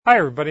Hi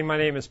everybody, my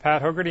name is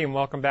Pat Hogarty and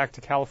welcome back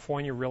to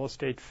California Real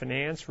Estate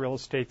Finance, Real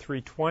Estate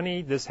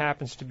 320. This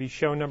happens to be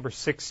show number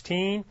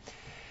 16.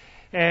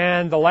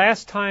 And the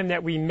last time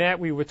that we met,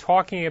 we were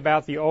talking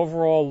about the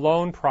overall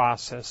loan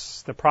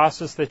process, the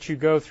process that you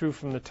go through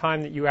from the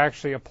time that you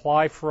actually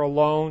apply for a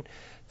loan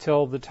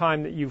till the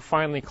time that you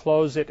finally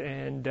close it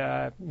and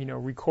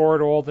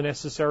record all the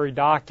necessary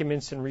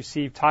documents and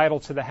receive title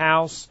to the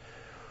house.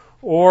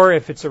 Or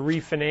if it's a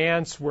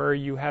refinance where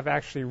you have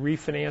actually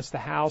refinanced the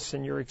house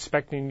and you're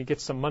expecting to get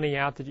some money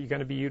out that you're going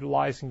to be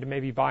utilizing to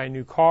maybe buy a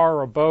new car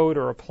or a boat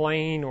or a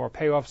plane or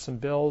pay off some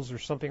bills or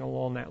something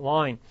along that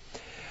line.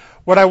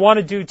 What I want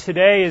to do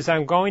today is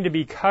I'm going to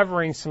be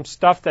covering some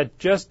stuff that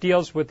just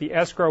deals with the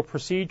escrow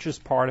procedures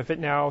part of it.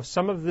 Now,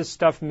 some of this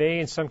stuff may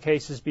in some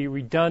cases be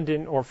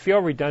redundant or feel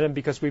redundant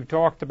because we've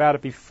talked about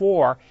it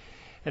before.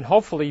 And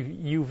hopefully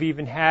you've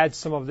even had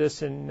some of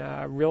this in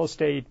real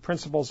estate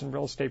principles and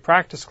real estate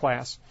practice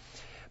class.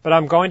 But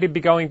I'm going to be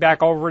going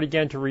back over it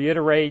again to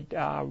reiterate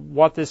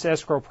what this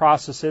escrow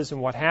process is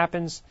and what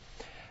happens.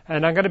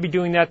 And I'm going to be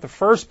doing that the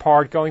first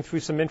part, going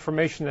through some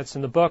information that's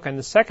in the book. And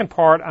the second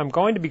part, I'm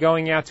going to be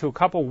going out to a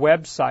couple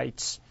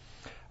websites.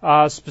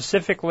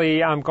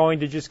 Specifically, I'm going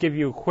to just give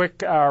you a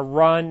quick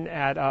run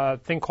at a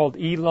thing called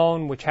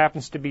eLoan, which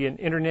happens to be an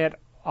internet,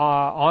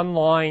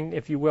 online,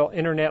 if you will,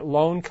 internet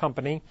loan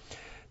company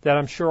that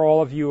I'm sure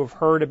all of you have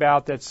heard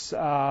about that's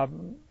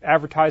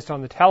advertised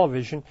on the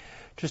television,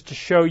 just to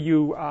show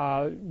you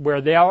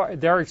where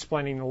they're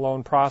explaining the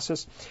loan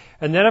process.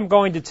 And then I'm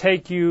going to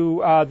take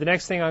you, the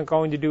next thing I'm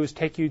going to do is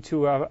take you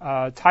to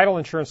a title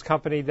insurance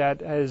company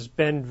that has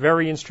been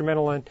very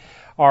instrumental in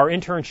our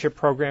internship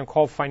program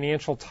called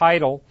Financial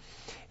Title.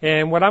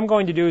 And what I'm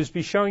going to do is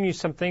be showing you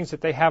some things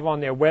that they have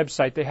on their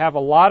website. They have a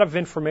lot of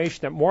information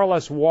that more or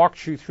less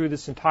walks you through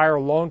this entire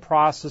loan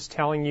process,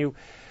 telling you,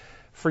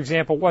 for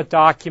example, what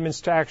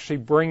documents to actually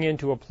bring in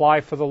to apply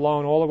for the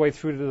loan all the way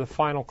through to the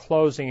final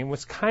closing. And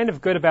what's kind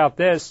of good about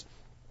this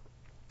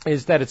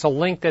is that it's a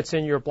link that's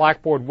in your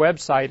Blackboard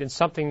website and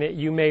something that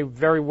you may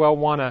very well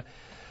want to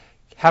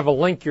have a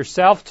link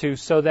yourself to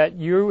so that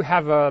you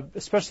have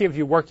especially if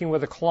you're working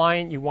with a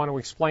client, you want to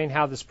explain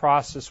how this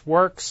process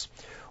works,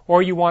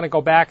 or you want to go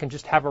back and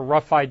just have a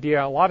rough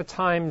idea. A lot of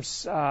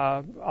times,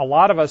 a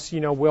lot of us,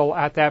 will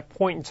at that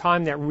point in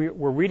time that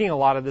we're reading a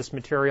lot of this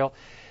material,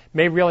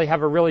 may really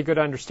have a really good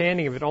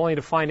understanding of it, only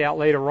to find out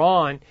later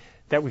on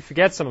that we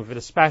forget some of it,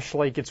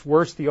 especially it gets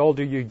worse the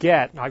older you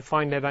get. I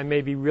find that I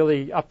may be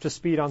really up to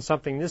speed on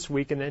something this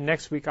week, and then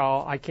next week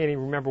I can't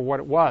even remember what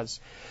it was.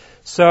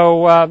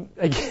 So,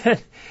 again,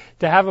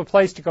 to have a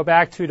place to go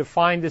back to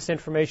find this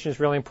information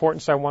is really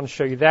important, so I want to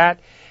show you that.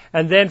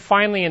 And then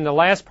finally, in the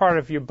last part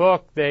of your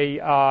book, they,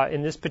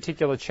 in this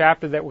particular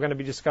chapter that we're going to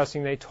be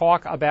discussing, they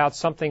talk about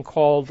something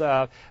called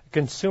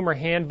Consumer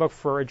Handbook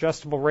for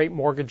Adjustable Rate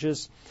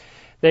Mortgages.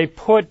 They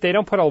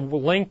don't put a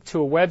link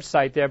to a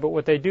website there, but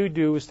what they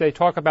do is they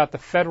talk about the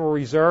Federal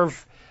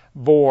Reserve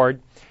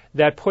Board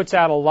that puts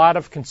out a lot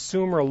of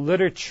consumer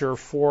literature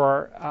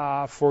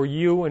for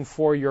you and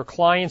for your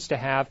clients to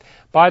have.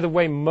 By the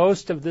way,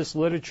 most of this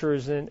literature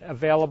is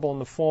available in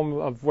the form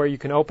of where you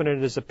can open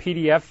it as a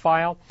PDF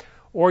file,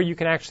 or you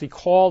can actually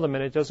call them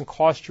and it doesn't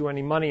cost you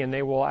any money, and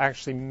they will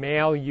actually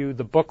mail you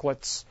the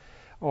booklets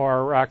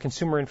or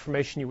consumer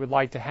information you would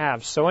like to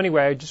have. So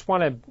anyway, I just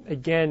want to,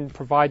 again,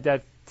 provide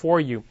that for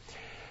you.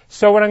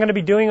 So what I'm going to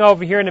be doing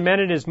over here in a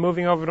minute is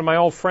moving over to my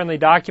old friendly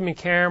document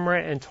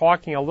camera and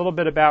talking a little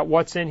bit about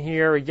what's in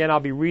here. Again, I'll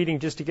be reading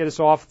just to get us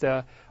off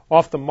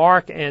the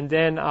mark, and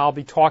then I'll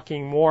be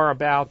talking more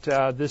about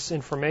this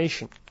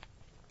information.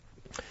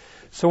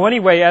 So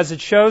anyway, as it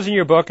shows in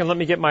your book, and let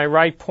me get my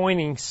right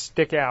pointing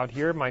stick out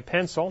here, my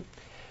pencil,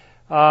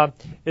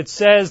 it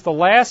says the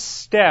last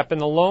step in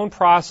the loan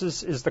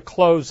process is the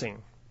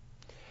closing.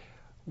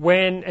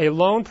 When a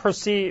loan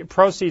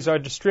proceeds are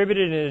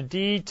distributed and a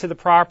deed to the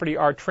property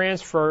are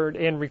transferred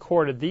and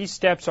recorded, these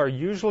steps are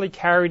usually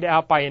carried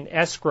out by an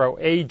escrow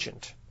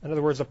agent. In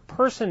other words, a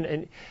person,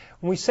 and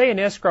when we say an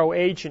escrow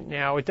agent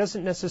now, it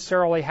doesn't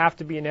necessarily have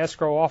to be an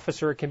escrow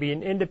officer. It can be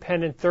an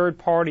independent third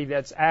party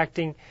that's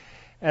acting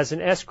as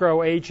an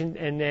escrow agent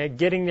and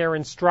getting their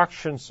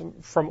instructions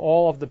from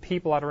all of the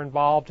people that are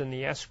involved in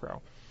the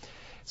escrow.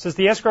 It says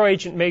the escrow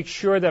agent makes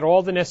sure that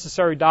all the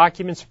necessary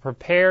documents are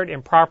prepared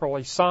and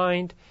properly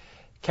signed,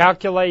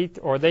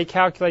 they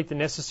calculate the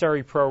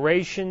necessary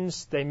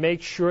prorations, they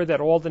make sure that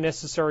all the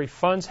necessary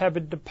funds have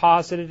been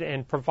deposited,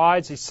 and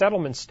provides a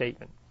settlement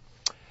statement.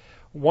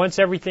 Once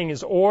everything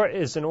is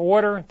in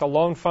order, the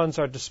loan funds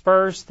are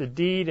dispersed, the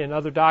deed and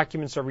other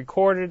documents are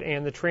recorded,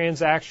 and the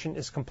transaction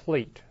is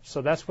complete.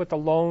 So that's what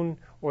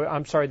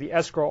the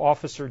escrow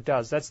officer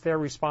does. That's their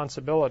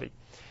responsibility.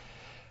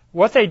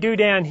 What they do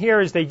down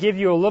here is they give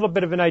you a little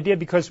bit of an idea,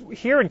 because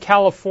here in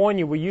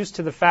California we're used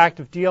to the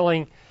fact of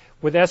dealing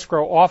with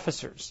escrow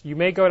officers. You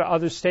may go to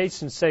other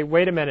states and say,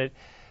 wait a minute,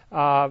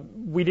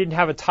 we didn't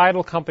have a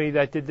title company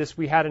that did this,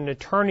 we had an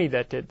attorney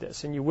that did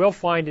this. And you will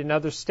find in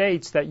other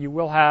states that you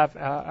will have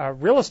a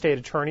real estate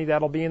attorney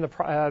that will be in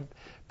the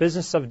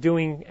business of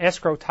doing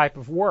escrow type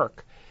of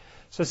work.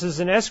 So it says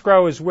an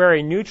escrow is where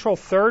a neutral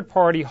third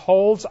party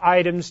holds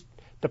items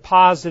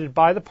deposited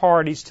by the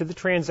parties to the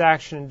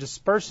transaction and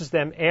disperses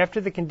them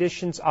after the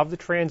conditions of the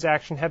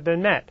transaction have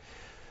been met.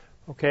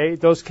 Okay,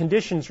 those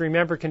conditions,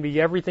 remember, can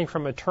be everything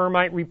from a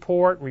termite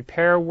report,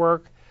 repair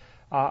work,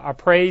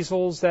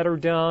 appraisals that are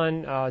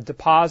done,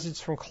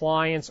 deposits from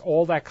clients,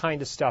 all that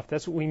kind of stuff.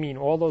 That's what we mean.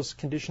 All those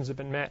conditions have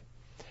been met.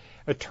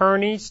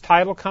 Attorneys,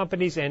 title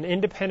companies, and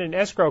independent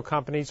escrow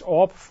companies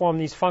all perform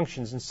these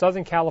functions. In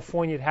Southern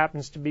California, it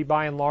happens to be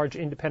by and large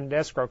independent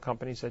escrow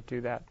companies that do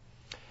that.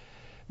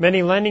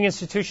 Many lending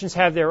institutions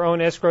have their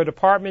own escrow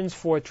departments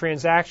for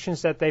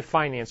transactions that they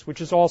finance, which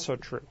is also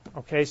true.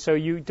 Okay, so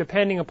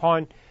depending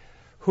upon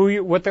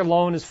what their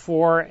loan is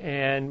for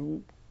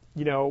and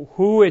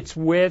who it's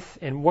with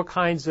and what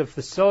kinds of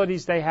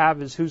facilities they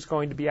have is who's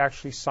going to be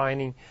actually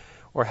signing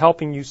or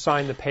helping you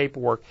sign the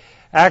paperwork.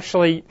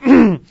 Actually,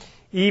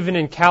 even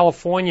in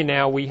California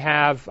now, we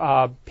have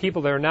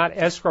people that are not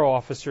escrow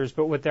officers,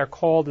 but what they're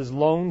called is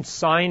loan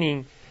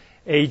signing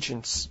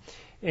agents.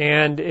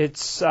 And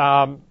it's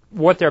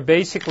what they're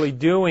basically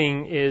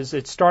doing is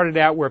it started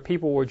out where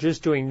people were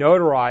just doing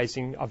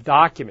notarizing of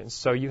documents.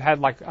 So you had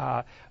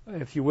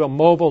if you will,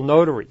 mobile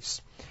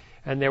notaries.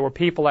 And there were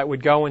people that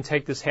would go and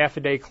take this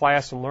half-a-day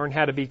class and learn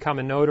how to become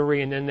a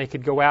notary, and then they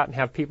could go out and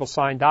have people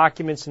sign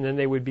documents, and then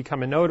they would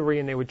become a notary,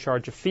 and they would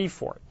charge a fee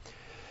for it.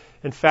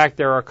 In fact,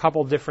 there are a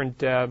couple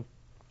different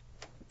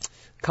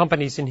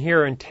companies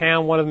here in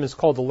town. One of them is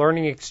called the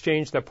Learning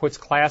Exchange that puts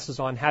classes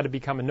on how to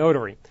become a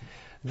notary.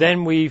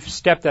 Then we've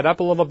stepped that up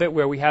a little bit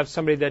where we have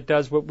somebody that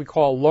does what we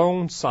call a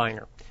loan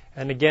signer.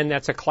 And again,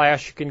 that's a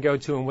class you can go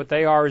to, and what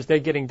they are is they're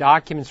getting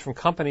documents from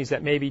companies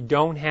that maybe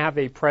don't have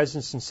a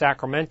presence in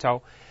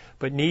Sacramento,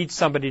 but need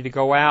somebody to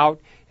go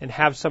out and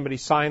have somebody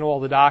sign all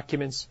the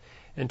documents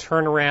and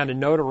turn around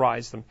and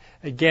notarize them.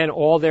 Again,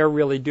 all they're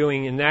really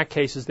doing in that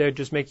case is they're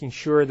just making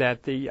sure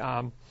that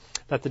the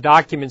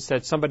documents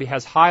that somebody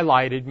has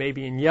highlighted,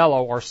 maybe in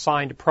yellow, are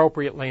signed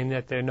appropriately and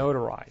that they're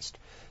notarized.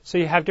 So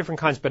you have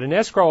different kinds, but an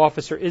escrow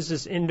officer is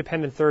this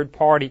independent third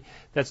party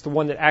that's the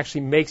one that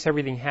actually makes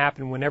everything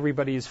happen when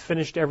everybody has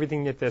finished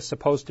everything that they're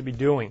supposed to be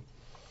doing.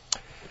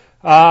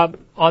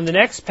 On the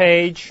next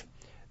page,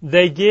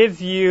 they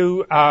give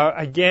you,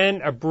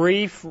 again, a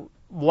brief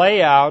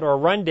layout or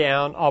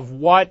rundown of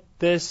what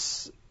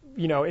this,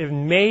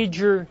 in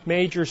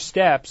major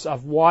steps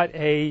of what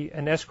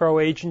an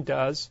escrow agent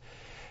does.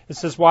 It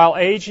says, while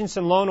agents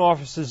and loan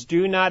officers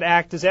do not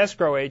act as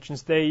escrow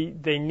agents, they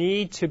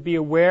need to be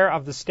aware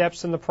of the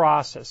steps in the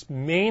process,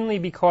 mainly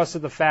because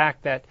of the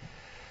fact that,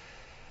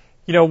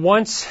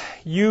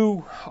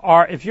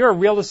 if you're a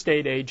real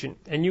estate agent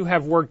and you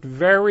have worked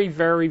very,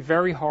 very,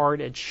 very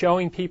hard at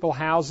showing people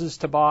houses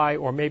to buy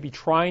or maybe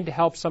trying to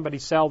help somebody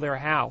sell their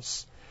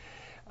house,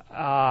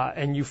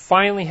 and you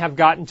finally have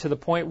gotten to the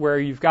point where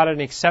you've got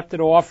an accepted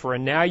offer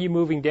and now you're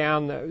moving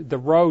down the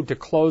road to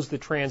close the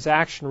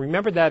transaction,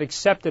 remember that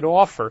accepted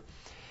offer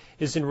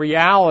is in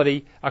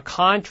reality a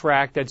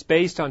contract that's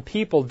based on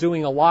people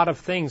doing a lot of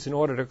things in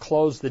order to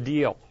close the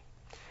deal.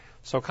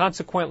 So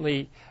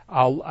consequently,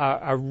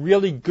 a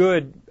really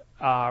good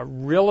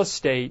real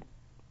estate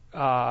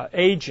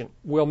agent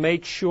will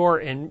make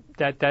sure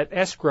that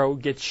escrow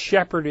gets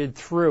shepherded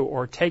through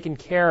or taken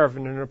care of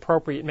in an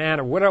appropriate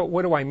manner.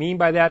 What do I mean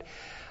by that?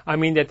 I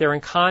mean that they're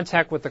in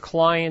contact with the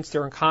clients,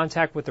 they're in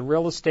contact with the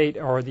real estate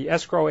or the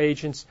escrow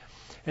agents,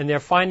 and they're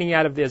finding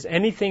out if there's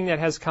anything that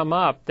has come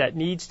up that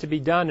needs to be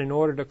done in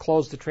order to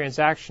close the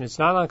transaction. It's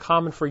not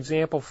uncommon, for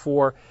example,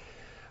 for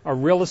a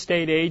real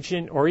estate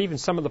agent or even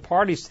some of the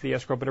parties to the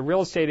escrow, but a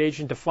real estate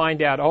agent to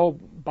find out, oh,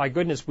 by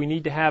goodness, we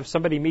need to have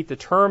somebody meet the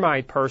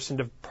termite person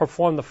to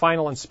perform the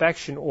final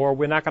inspection or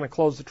we're not going to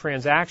close the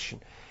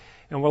transaction.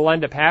 And what will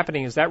end up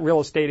happening is that real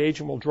estate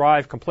agent will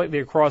drive completely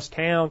across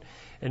town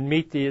and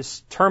meet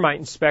this termite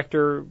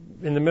inspector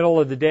in the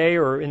middle of the day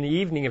or in the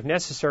evening if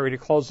necessary to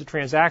close the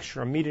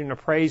transaction or meet an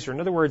appraiser.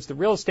 In other words, the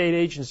real estate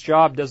agent's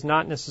job does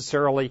not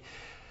necessarily,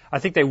 I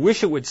think they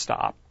wish it would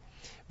stop.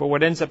 But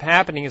what ends up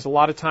happening is a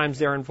lot of times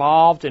they're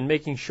involved in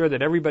making sure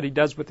that everybody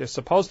does what they're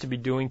supposed to be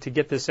doing to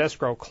get this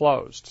escrow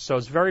closed. So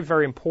it's very,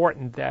 very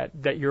important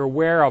that you're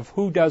aware of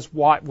who does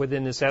what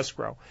within this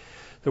escrow.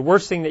 The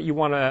worst thing that you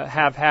want to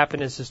have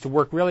happen is to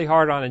work really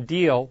hard on a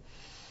deal,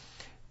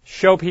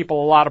 show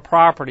people a lot of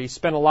property,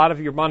 spend a lot of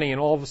your money,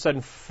 and all of a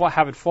sudden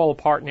have it fall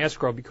apart in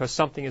escrow because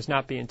something is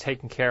not being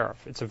taken care of.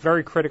 It's a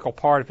very critical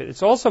part of it.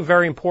 It's also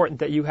very important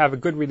that you have a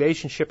good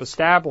relationship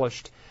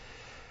established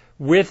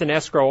with an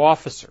escrow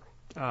officer.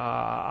 So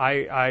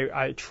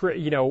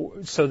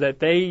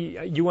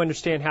that you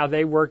understand how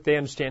they work, they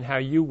understand how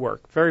you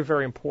work. Very,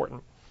 very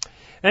important.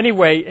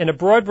 Anyway, in a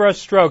broad brush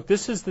stroke,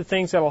 this is the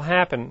things that will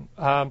happen.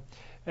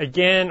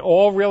 Again,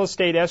 all real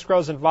estate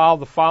escrows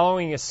involve the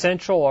following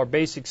essential or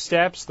basic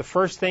steps. The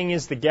first thing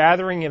is the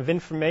gathering of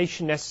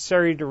information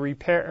necessary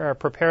to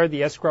prepare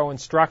the escrow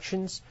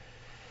instructions.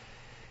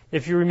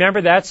 If you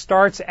remember, that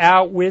starts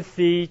out with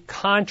the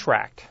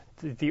contract.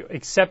 the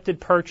accepted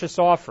purchase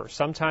offer,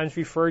 sometimes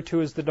referred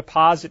to as the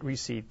deposit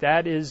receipt.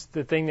 That is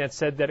the thing that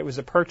said that it was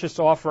a purchase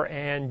offer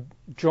and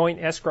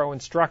joint escrow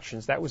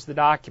instructions. That was the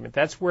document.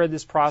 That's where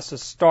this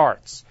process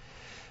starts.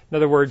 In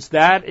other words,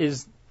 that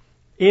is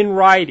in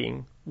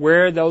writing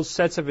where those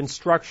sets of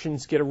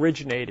instructions get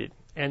originated.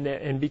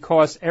 And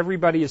because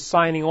everybody is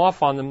signing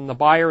off on them, the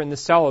buyer and the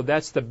seller,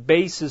 that's the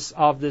basis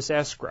of this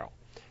escrow.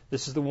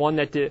 This is the one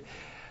that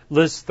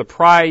lists the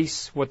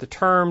price, what the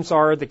terms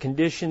are, the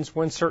conditions,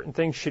 when certain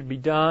things should be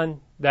done.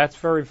 That's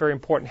very, very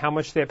important. How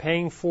much they're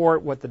paying for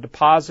it, what the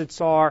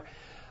deposits are,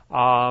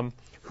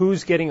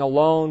 who's getting a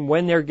loan,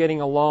 when they're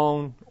getting a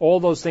loan. All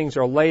those things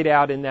are laid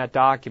out in that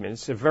document.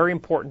 It's a very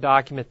important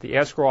document the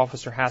escrow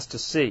officer has to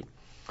see.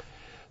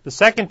 The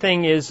second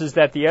thing is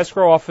that the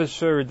escrow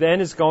officer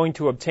then is going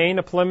to obtain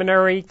a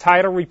preliminary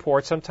title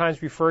report,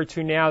 sometimes referred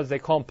to now as they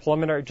call them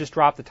preliminary, just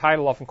drop the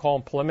title off and call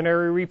them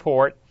preliminary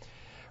report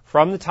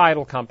from the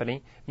title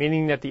company,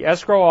 meaning that the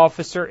escrow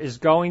officer is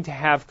going to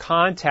have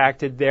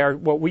contacted their,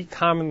 what we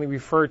commonly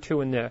refer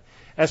to in the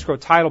escrow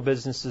title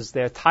business as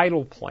their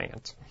title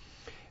plant.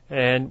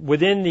 And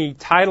within the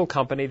title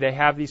company, they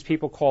have these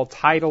people called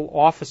title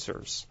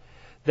officers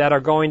that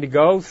are going to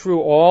go through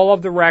all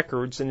of the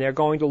records, and they're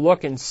going to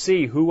look and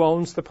see who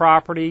owns the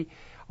property,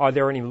 are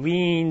there any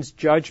liens,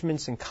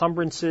 judgments,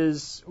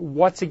 encumbrances,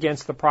 what's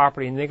against the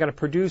property, and they're going to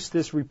produce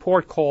this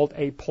report called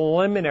a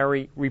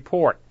preliminary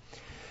report.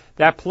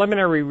 That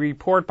preliminary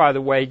report, by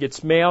the way,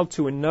 gets mailed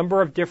to a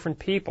number of different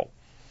people.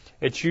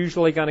 It's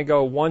usually going to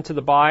go one to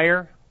the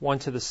buyer, one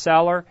to the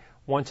seller,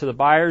 one to the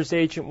buyer's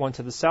agent, one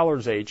to the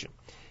seller's agent.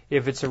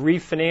 If it's a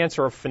refinance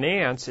or a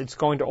finance, it's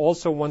going to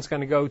also, one's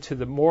going to go to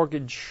the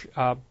mortgage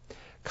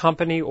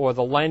company or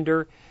the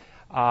lender,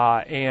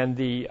 and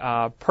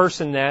the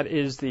person that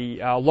is the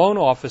loan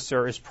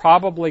officer is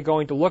probably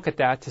going to look at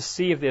that to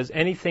see if there's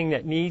anything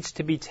that needs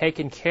to be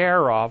taken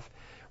care of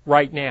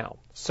right now.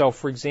 So,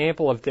 for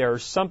example, if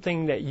there's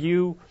something that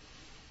you,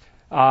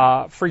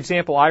 for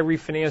example, I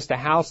refinanced a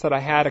house that I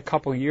had a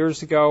couple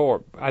years ago,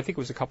 or I think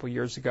it was a couple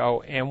years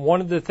ago, and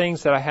one of the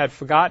things that I had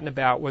forgotten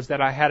about was that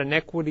I had an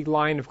equity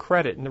line of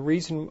credit, and the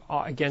reason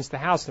against the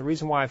house, the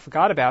reason why I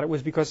forgot about it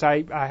was because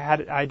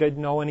I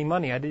didn't owe any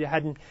money. I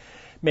hadn't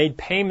made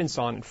payments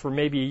on it for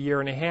maybe a year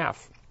and a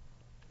half.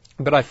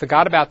 But I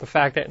forgot about the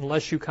fact that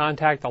unless you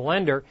contact the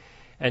lender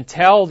and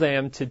tell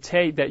them to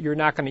take that you're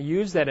not going to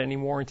use that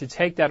anymore and to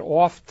take that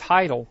off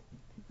title,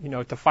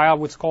 to file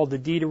what's called the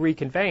deed of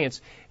reconveyance,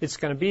 it's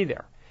going to be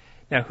there.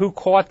 Now, who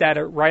caught that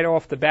right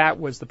off the bat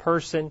was the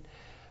person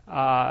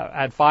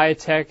at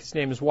Viatech. His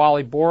name is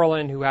Wally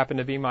Borland, who happened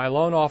to be my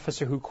loan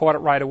officer, who caught it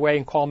right away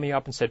and called me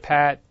up and said,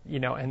 Pat,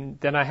 and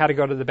then I had to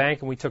go to the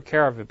bank and we took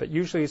care of it. But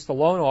usually it's the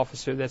loan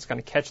officer that's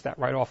going to catch that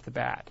right off the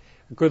bat.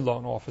 A good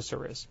loan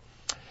officer is.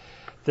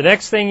 The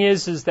next thing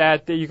is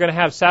that you're going to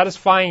have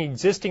satisfying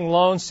existing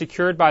loans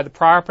secured by the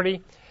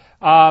property.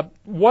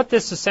 What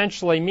this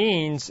essentially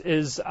means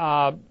is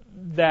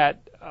that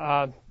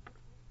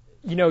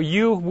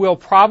you will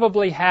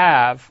probably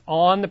have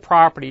on the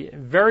property,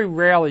 very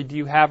rarely do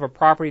you have a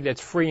property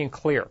that's free and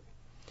clear.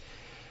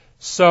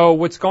 So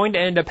what's going to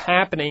end up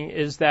happening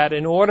is that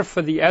in order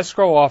for the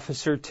escrow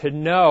officer to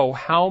know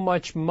how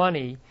much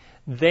money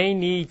they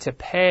need to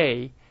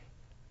pay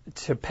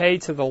to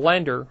the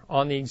lender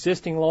on the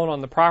existing loan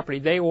on the property,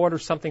 they order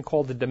something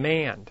called a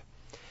demand.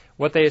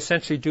 What they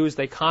essentially do is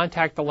they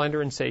contact the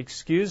lender and say,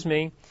 excuse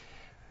me,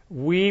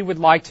 we would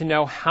like to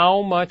know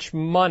how much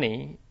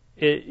money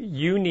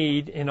you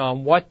need and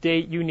on what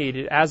date you need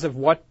it, as of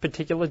what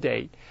particular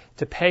date,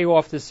 to pay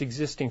off this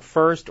existing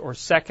first or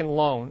second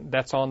loan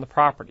that's on the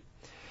property.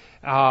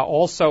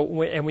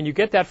 Also, and when you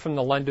get that from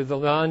the lender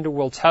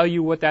will tell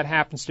you what that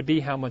happens to be,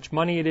 how much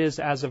money it is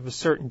as of a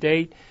certain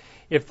date.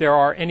 If there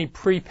are any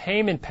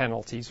prepayment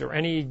penalties or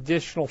any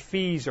additional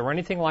fees or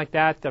anything like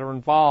that that are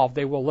involved,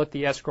 they will let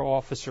the escrow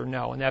officer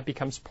know, and that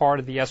becomes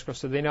part of the escrow,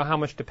 so they know how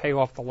much to pay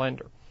off the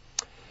lender.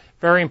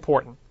 Very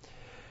important.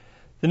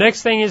 The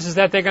next thing is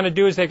that they're going to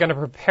do is they're going to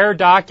prepare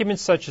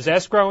documents such as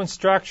escrow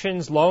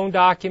instructions, loan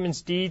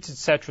documents, deeds,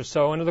 etc.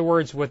 So in other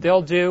words, what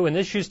they'll do, and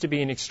this used to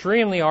be an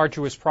extremely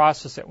arduous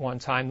process at one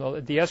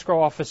time, the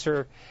escrow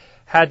officer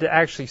had to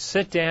actually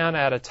sit down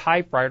at a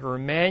typewriter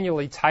and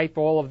manually type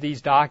all of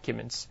these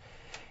documents.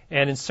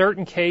 And in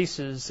certain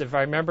cases, if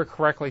I remember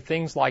correctly,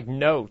 things like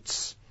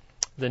notes,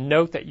 the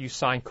note that you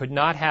signed could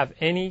not have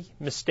any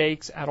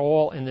mistakes at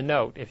all in the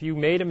note. If you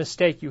made a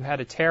mistake, you had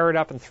to tear it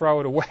up and throw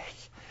it away.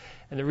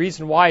 And the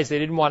reason why is they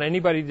didn't want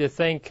anybody to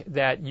think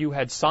that you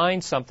had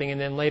signed something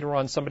and then later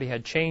on somebody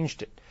had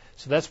changed it.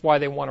 So that's why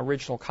they want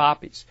original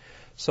copies.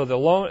 So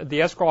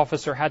the escrow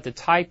officer had to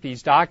type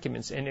these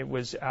documents, and it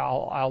was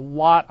a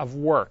lot of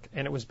work.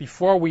 And it was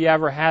before we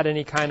ever had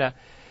any kind of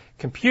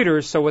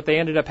computers, so what they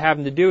ended up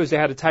having to do is they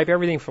had to type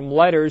everything from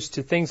letters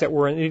to things that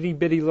were in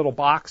itty-bitty little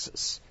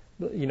boxes,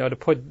 to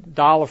put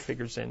dollar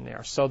figures in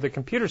there. So the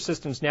computer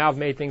systems now have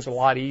made things a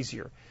lot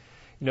easier.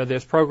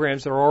 There's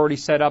programs that are already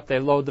set up, they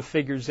load the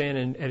figures in,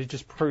 and it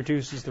just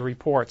produces the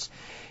reports.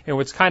 And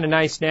what's kind of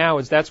nice now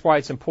is that's why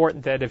it's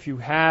important that if you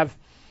have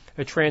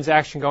a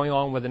transaction going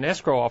on with an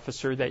escrow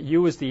officer, that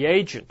you as the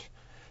agent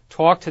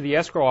talk to the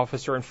escrow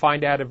officer and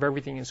find out if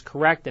everything is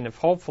correct, and if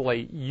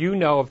hopefully you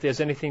know if there's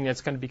anything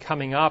that's going to be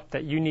coming up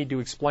that you need to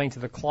explain to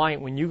the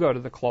client when you go to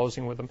the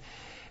closing with them.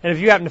 And if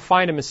you happen to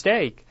find a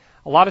mistake,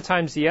 a lot of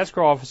times the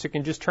escrow officer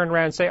can just turn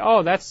around and say,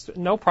 oh, that's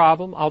no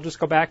problem. I'll just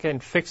go back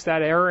and fix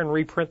that error and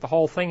reprint the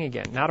whole thing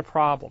again. Not a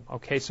problem.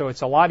 Okay, so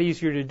it's a lot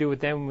easier to do with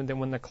them than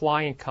when the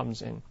client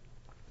comes in.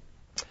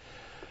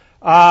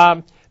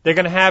 They're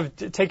going to have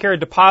to take care of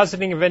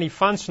depositing of any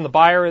funds from the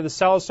buyer or the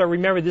seller. So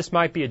remember, this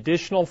might be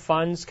additional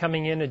funds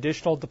coming in,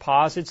 additional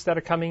deposits that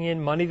are coming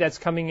in, money that's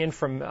coming in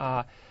from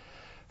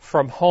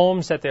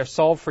homes that they're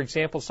sold. For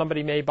example,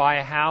 somebody may buy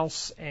a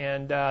house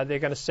and they're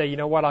going to say, you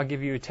know what, I'll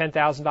give you a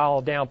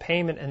 $10,000 down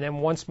payment, and then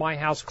once my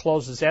house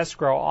closes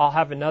escrow, I'll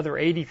have another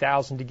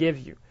 $80,000 to give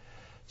you.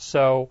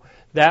 So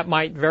that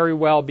might very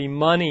well be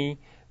money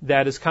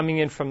that is coming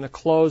in from the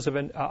close of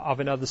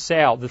another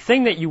sale. The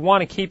thing that you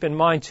want to keep in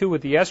mind, too,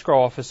 with the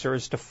escrow officer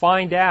is to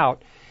find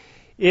out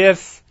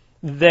if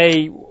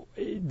the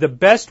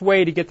best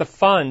way to get the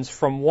funds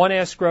from one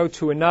escrow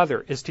to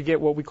another is to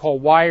get what we call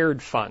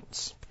wired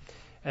funds.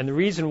 And the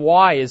reason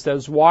why is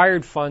those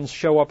wired funds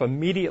show up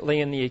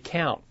immediately in the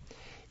account.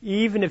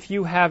 Even if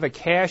you have a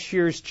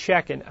cashier's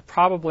check, and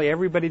probably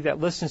everybody that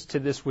listens to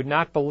this would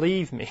not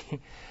believe me,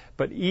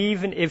 but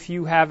even if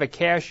you have a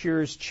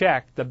cashier's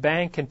check, the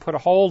bank can put a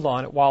hold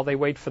on it while they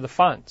wait for the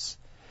funds.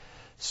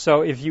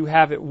 So if you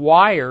have it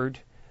wired,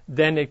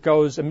 then it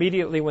goes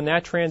immediately when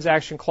that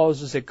transaction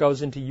closes, it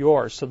goes into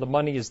yours. So the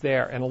money is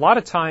there. And a lot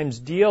of times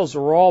deals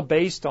are all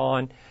based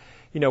on,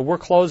 we're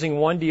closing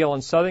one deal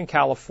in Southern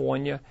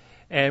California,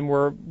 and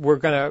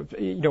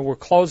we're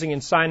closing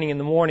and signing in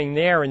the morning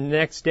there, and the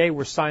next day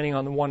we're signing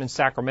on the one in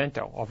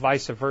Sacramento, or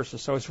vice versa.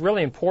 So it's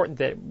really important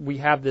that we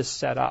have this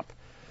set up.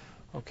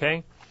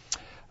 Okay?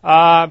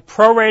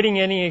 Prorating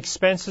any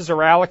expenses or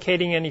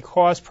allocating any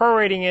costs.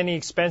 Prorating any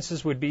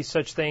expenses would be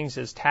such things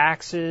as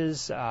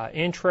taxes,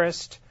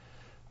 interest,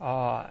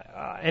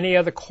 any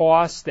other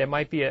costs. There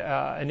might be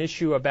an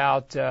issue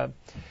about,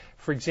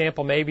 for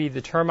example, maybe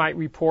the termite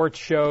report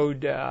showed,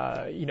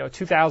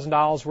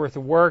 $2,000 worth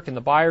of work, and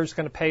the buyer's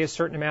going to pay a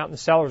certain amount and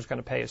the seller's going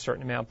to pay a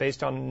certain amount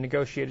based on a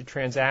negotiated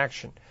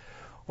transaction.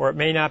 Or it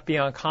may not be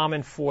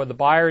uncommon for the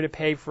buyer to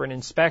pay for an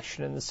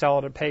inspection and the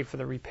seller to pay for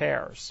the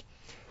repairs.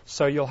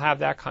 So you'll have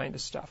that kind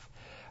of stuff.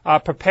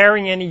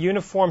 Preparing any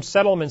uniform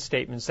settlement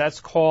statements. That's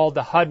called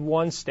the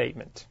HUD-1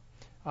 statement,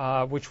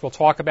 which we'll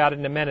talk about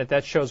in a minute.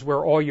 That shows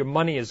where all your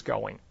money is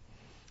going.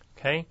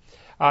 Okay?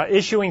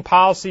 Issuing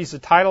policies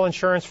of title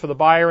insurance for the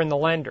buyer and the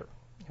lender.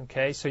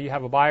 Okay? So you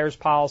have a buyer's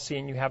policy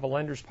and you have a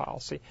lender's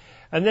policy.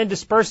 And then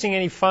dispersing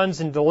any funds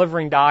and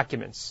delivering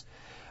documents.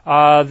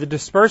 The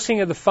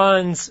dispersing of the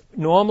funds,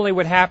 normally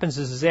what happens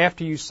is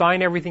after you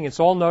sign everything,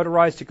 it's all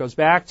notarized. It goes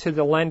back to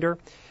the lender.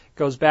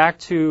 Goes back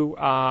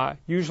to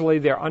usually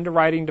their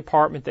underwriting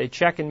department. They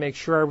check and make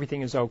sure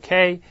everything is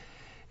okay.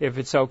 If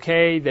it's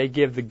okay, they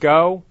give the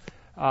go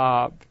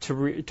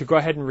to go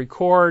ahead and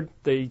record.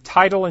 The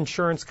title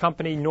insurance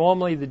company,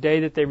 normally the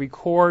day that they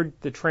record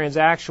the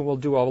transaction, will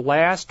do a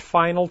last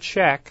final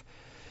check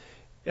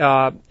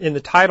in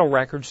the title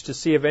records to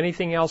see if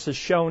anything else has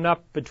shown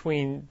up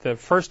between the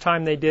first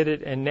time they did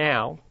it and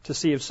now, to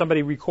see if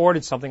somebody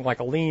recorded something like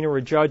a lien or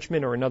a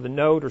judgment or another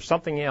note or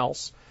something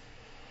else.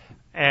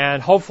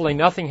 And hopefully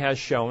nothing has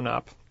shown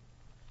up.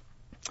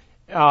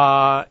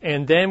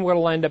 And then what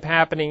will end up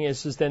happening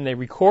is then they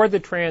record the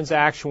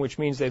transaction, which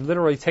means they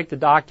literally take the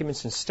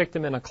documents and stick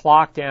them in a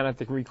clock down at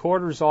the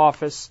recorder's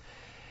office.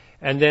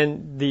 And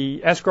then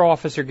the escrow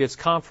officer gets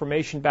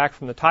confirmation back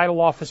from the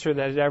title officer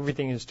that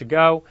everything is to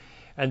go.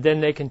 And then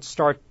they can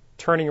start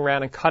turning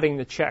around and cutting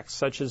the checks,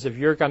 such as if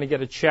you're going to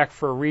get a check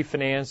for a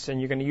refinance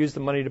and you're going to use the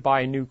money to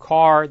buy a new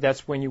car,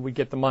 that's when you would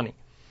get the money.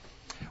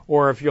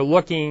 Or if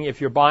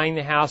you're buying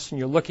the house and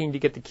you're looking to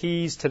get the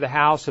keys to the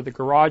house or the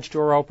garage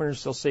door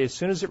openers, they'll say as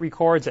soon as it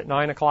records at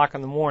 9 o'clock in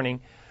the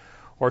morning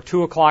or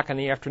 2 o'clock in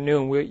the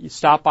afternoon, you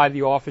stop by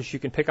the office, you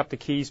can pick up the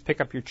keys,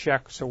 pick up your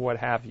checks or what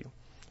have you.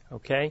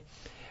 Okay?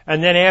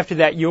 And then after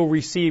that, you'll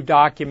receive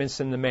documents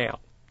in the mail.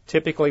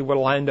 Typically what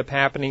will end up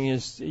happening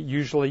is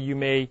usually you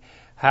may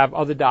have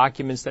other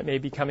documents that may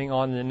be coming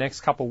on in the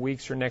next couple of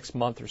weeks or next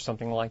month or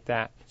something like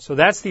that. So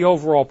that's the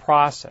overall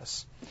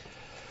process.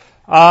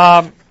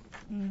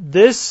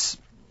 This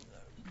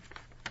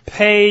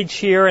page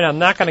here, and I'm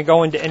not going to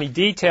go into any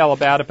detail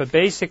about it, but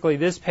basically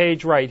this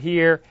page right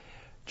here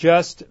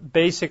just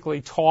basically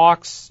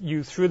talks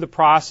you through the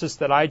process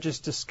that I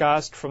just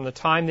discussed from the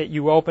time that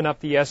you open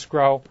up the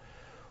escrow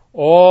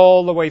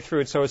all the way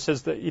through it. So it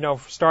says that,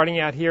 starting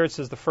out here, it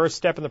says the first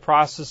step in the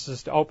process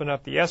is to open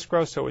up the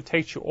escrow. So it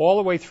takes you all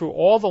the way through.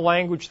 All the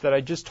language that I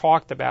just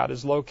talked about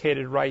is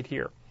located right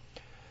here.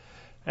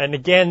 And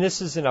again,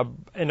 this is in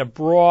a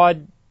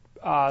broad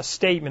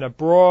statement, a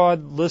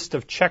broad list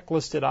of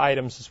checklisted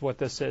items is what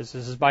this is.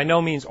 This is by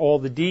no means all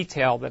the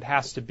detail that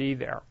has to be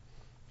there.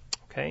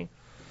 Okay.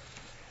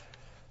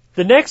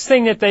 The next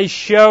thing that they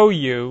show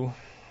you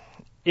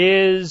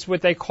is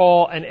what they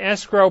call an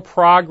escrow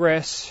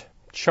progress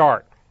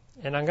chart.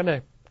 And I'm going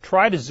to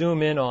try to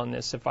zoom in on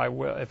this if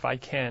I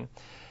can.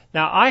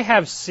 Now, I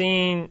have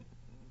seen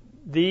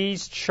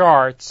these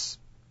charts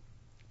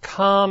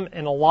come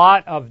in a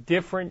lot of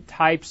different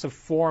types of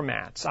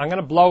formats. I'm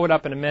going to blow it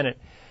up in a minute.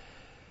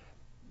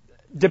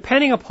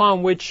 Depending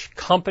upon which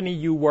company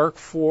you work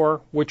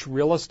for, which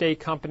real estate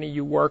company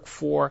you work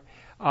for,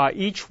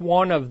 each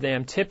one of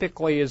them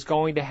typically is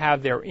going to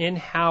have their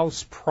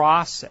in-house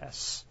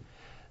process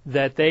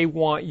that they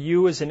want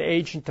you as an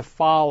agent to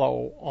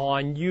follow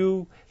on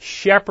you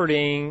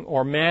shepherding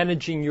or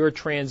managing your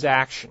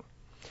transaction.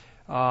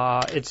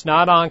 It's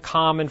not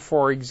uncommon,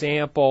 for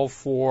example,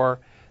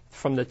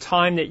 from the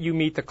time that you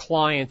meet the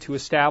client to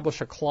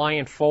establish a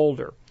client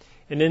folder.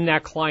 And in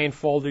that client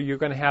folder, you're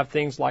going to have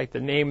things like the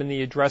name and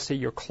the address of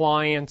your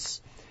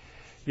clients.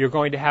 You're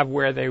going to have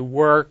where they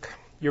work.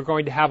 You're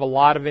going to have a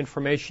lot of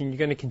information. You're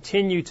going to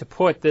continue to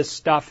put this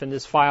stuff in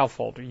this file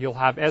folder. You'll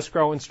have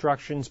escrow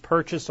instructions,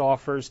 purchase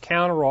offers,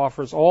 counter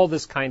offers, all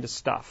this kind of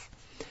stuff.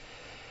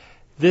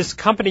 This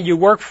company you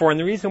work for, and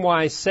the reason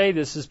why I say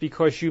this is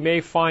because you may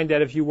find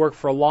that if you work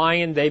for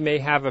Lion, they may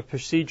have a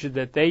procedure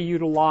that they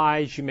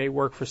utilize. You may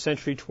work for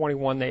Century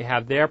 21, they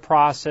have their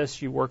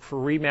process. You work for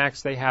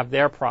RE/MAX, they have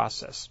their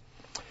process.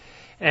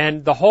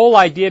 And the whole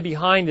idea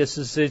behind this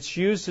is it's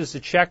used as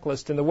a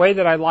checklist. And the way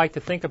that I like to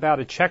think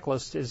about a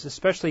checklist is,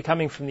 especially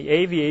coming from the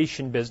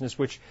aviation business,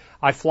 which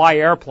I fly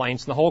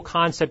airplanes, and the whole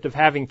concept of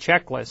having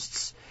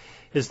checklists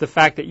is the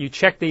fact that you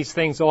check these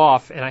things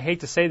off. And I hate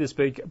to say this,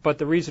 but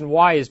the reason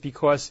why is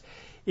because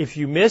if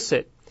you miss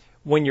it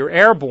when you're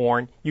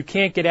airborne, you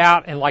can't get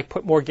out and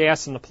put more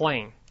gas in the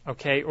plane,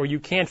 okay? Or you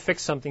can't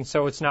fix something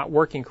so it's not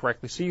working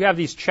correctly. So you have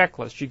these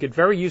checklists. You get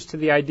very used to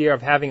the idea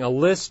of having a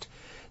list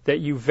that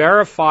you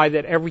verify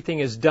that everything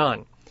is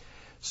done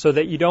so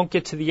that you don't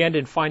get to the end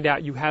and find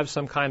out you have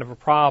some kind of a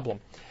problem.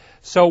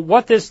 So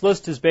what this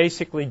list is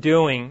basically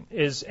doing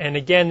is, and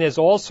again, there's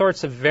all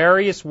sorts of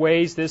various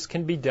ways this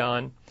can be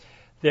done.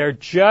 They're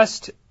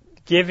just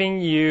giving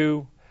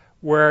you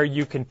where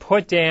you can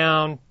put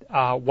down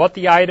what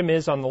the item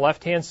is on the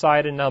left-hand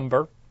side, a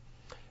number.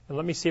 And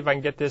let me see if I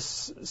can get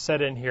this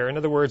set in here. In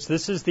other words,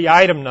 this is the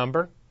item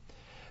number.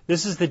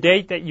 This is the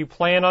date that you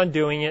plan on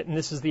doing it, and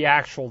this is the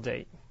actual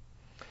date.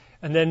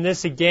 And then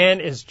this, again,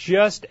 is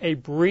just a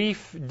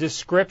brief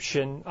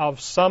description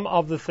of some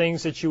of the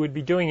things that you would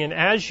be doing. And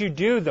as you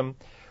do them,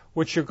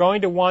 what you're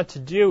going to want to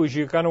do is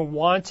you're going to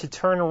want to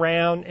turn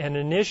around and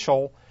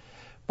initial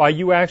by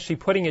you actually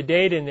putting a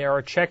date in there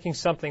or checking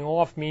something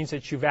off means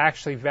that you've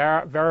actually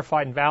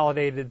verified and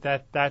validated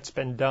that that's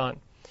been done.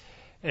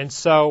 And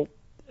so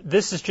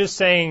this is just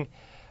saying,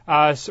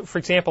 so for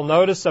example,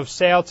 notice of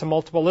sale to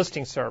multiple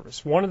listing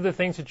service. One of the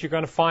things that you're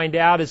going to find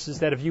out is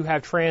that if you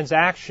have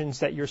transactions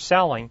that you're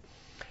selling,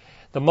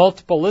 the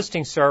multiple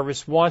listing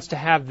service wants to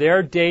have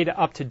their data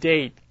up to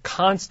date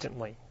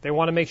constantly. They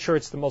want to make sure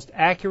it's the most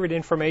accurate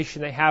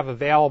information they have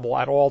available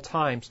at all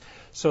times.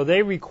 So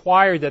they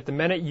require that the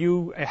minute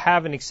you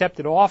have an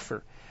accepted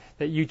offer,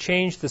 that you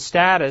change the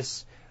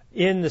status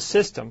in the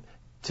system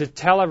to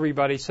tell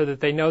everybody so that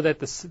they know that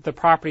the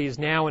property is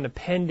now in a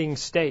pending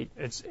state.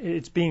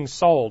 It's being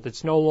sold.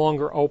 It's no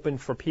longer open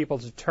for people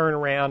to turn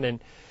around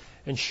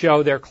and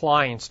show their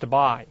clients to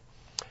buy.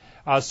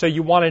 So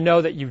you want to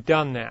know that you've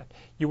done that.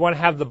 You want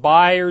to have the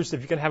buyers,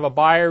 if you can have a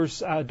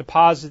buyer's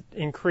deposit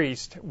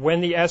increased,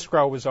 when the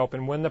escrow was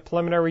open, when the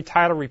preliminary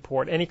title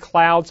report, any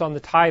clouds on the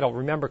title.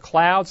 Remember,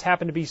 clouds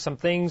happen to be some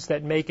things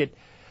that make it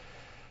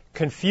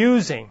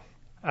confusing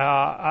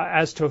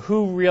as to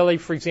who really,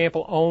 for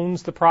example,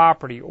 owns the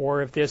property,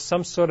 or if there's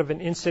some sort of an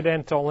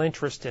incidental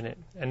interest in it.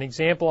 An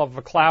example of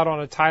a cloud on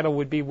a title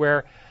would be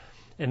where,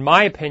 in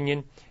my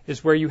opinion,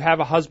 is where you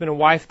have a husband and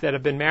wife that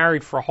have been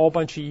married for a whole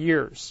bunch of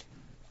years.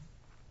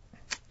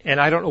 And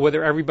I don't know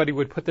whether everybody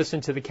would put this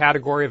into the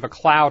category of a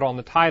cloud on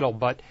the title,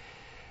 but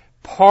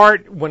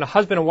when a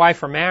husband and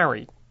wife are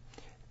married,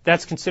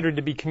 that's considered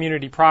to be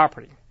community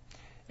property.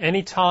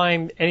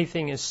 Anytime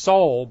anything is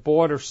sold,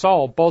 bought or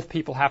sold, both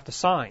people have to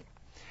sign.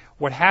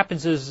 What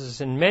happens is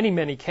in many,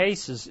 many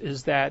cases,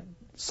 is that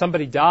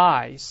somebody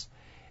dies,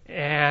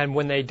 and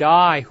when they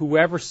die,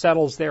 whoever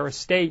settles their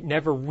estate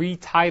never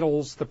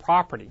retitles the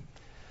property.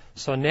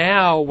 So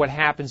now what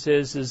happens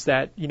is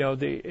that,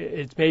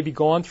 it's maybe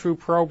gone through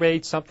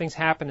probate, something's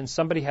happened, and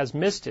somebody has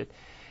missed it.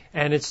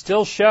 And it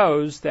still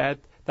shows that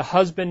the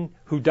husband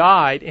who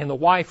died and the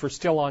wife are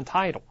still on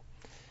title.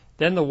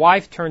 Then the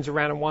wife turns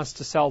around and wants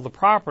to sell the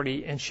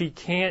property, and she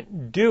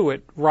can't do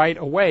it right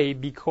away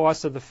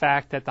because of the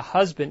fact that the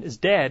husband is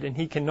dead and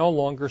he can no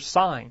longer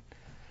sign.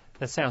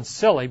 That sounds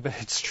silly, but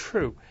it's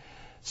true.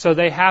 So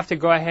they have to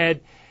go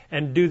ahead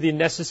and do the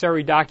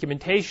necessary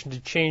documentation to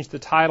change the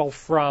title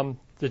from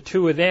the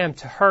two of them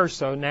to her,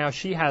 so now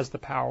she has the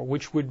power,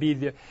 which would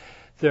be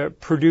the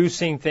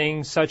producing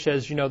things such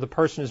as, the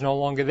person is no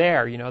longer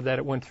there, that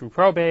it went through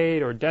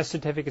probate or death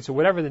certificates or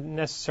whatever the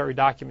necessary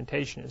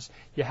documentation is.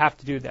 You have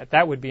to do that.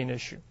 That would be an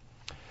issue.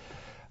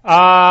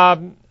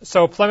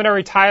 So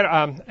preliminary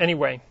title,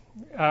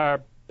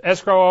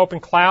 escrow open,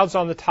 clouds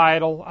on the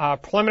title,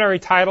 preliminary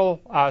title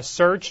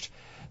searched.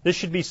 This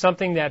should be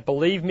something that,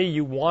 believe me,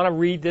 you want to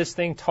read this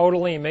thing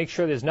totally and make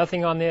sure there's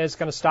nothing on there that's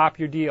going to stop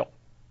your deal.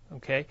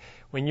 Okay?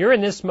 When you're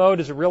in this mode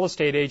as a real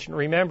estate agent,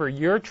 remember,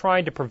 you're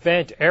trying to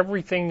prevent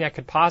everything that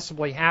could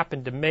possibly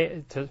happen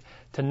to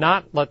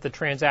not let the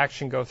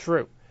transaction go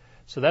through.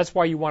 So that's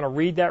why you want to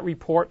read that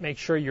report, make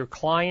sure your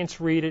clients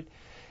read it,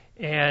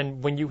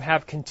 and when you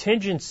have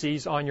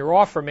contingencies on your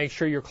offer, make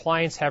sure your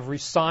clients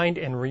have signed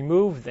and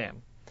removed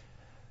them.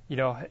 You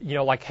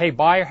know, like, hey,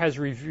 buyer has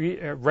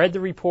read the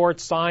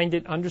report, signed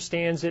it,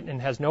 understands it, and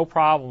has no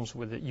problems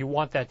with it. You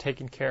want that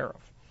taken care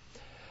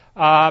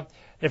of.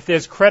 If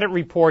there's credit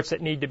reports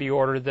that need to be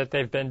ordered, that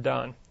they've been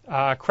done.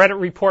 Credit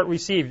report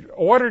received.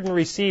 Ordered and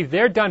received,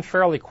 they're done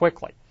fairly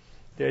quickly.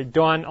 They're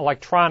done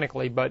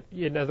electronically, but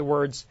in other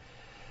words,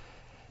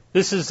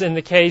 this is in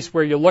the case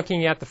where you're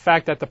looking at the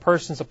fact that the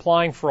person's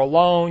applying for a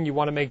loan. You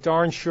want to make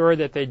darn sure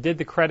that they did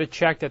the credit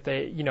check, that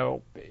they,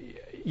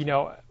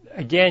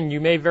 again,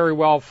 you may very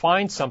well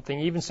find something,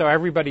 even so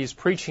everybody is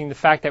preaching the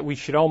fact that we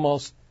should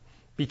almost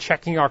be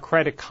checking our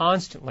credit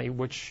constantly,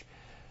 which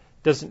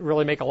doesn't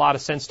really make a lot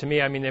of sense to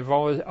me. I mean, they've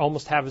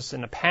almost have us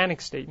in a panic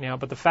state now,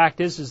 but the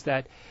fact is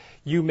that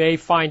you may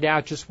find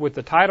out just with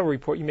the title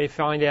report, you may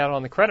find out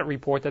on the credit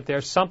report that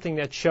there's something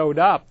that showed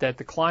up that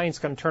the client's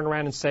going to turn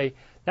around and say,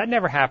 that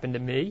never happened to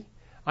me.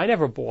 I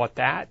never bought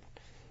that,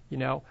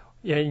 and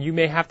you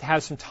may have to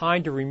have some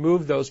time to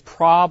remove those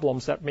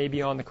problems that may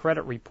be on the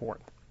credit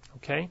report.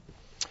 Okay.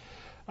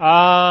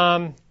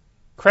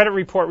 Credit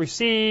report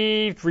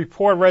received,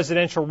 report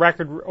residential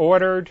record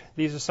ordered.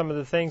 These are some of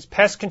the things.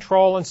 Pest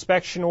control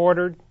inspection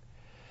ordered.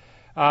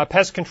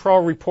 Pest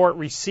control report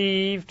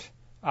received.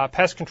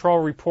 Pest control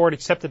report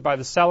accepted by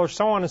the seller,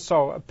 so on and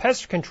so on.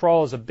 Pest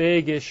control is a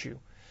big issue.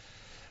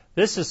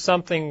 This is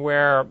something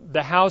where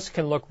the house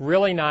can look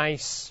really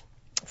nice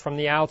from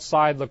the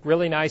outside, look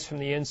really nice from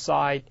the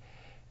inside,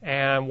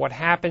 and what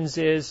happens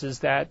is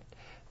that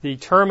the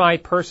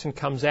termite person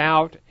comes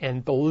out,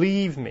 and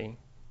believe me,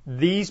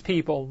 these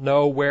people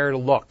know where to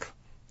look.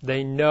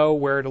 They know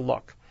where to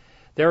look.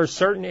 There are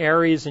certain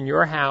areas in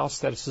your house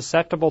that are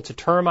susceptible to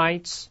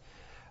termites,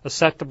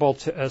 susceptible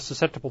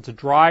to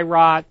dry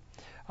rot,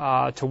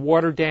 to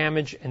water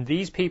damage, and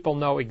these people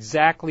know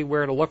exactly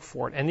where to look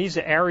for it. And these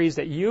are areas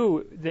that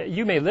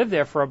you may live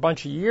there for a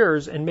bunch of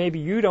years, and maybe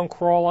you don't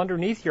crawl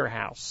underneath your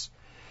house.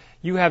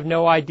 You have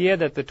no idea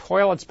that the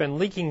toilet's been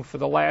leaking for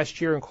the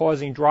last year and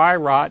causing dry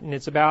rot, and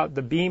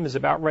the beam is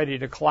about ready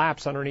to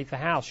collapse underneath the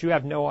house. You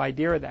have no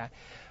idea of that.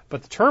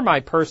 But the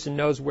termite person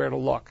knows where to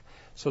look.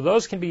 So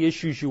those can be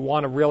issues you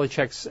want to really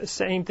check.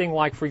 Same thing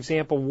like, for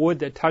example, wood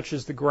that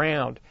touches the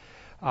ground.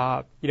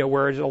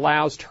 Where it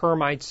allows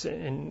termites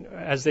and,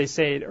 as they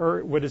say,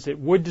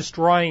 wood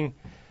destroying,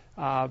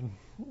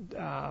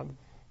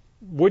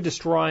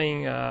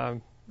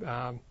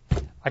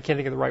 I can't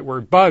think of the right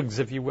word, bugs,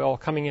 if you will,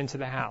 coming into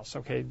the house.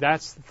 Okay,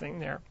 that's the thing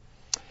there.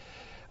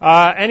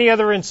 Any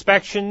other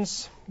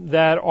inspections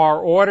that are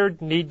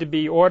ordered need to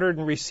be ordered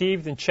and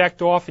received and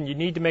checked off, and you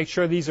need to make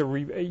sure these are,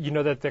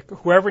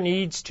 whoever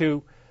needs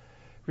to.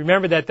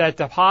 Remember that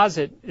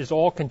deposit is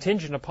all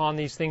contingent upon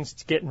these things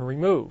getting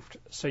removed.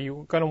 So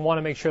you're going to want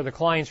to make sure the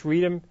clients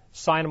read them,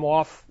 sign them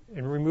off,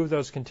 and remove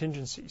those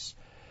contingencies.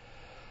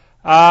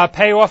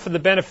 Payoff of the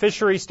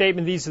beneficiary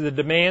statement. These are the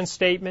demand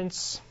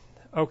statements.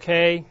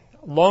 Okay.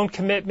 Loan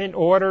commitment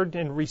ordered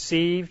and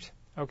received.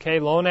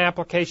 Okay. Loan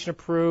application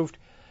approved.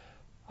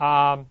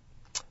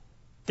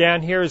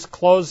 Down here is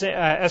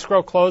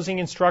escrow closing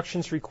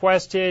instructions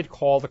requested,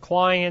 call the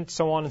client,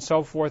 so on and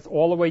so forth,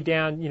 all the way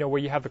down,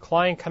 where you have the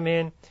client come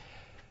in,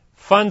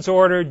 funds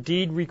ordered,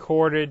 deed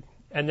recorded,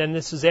 and then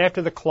this is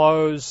after the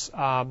close,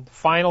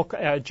 final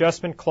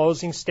adjustment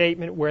closing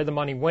statement where the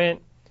money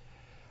went,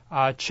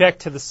 check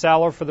to the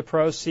seller for the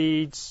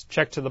proceeds,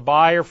 check to the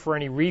buyer for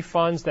any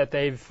refunds that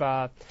they've,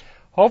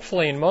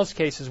 hopefully in most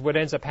cases what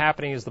ends up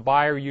happening is the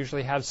buyer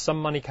usually has some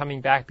money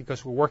coming back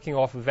because we're working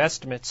off of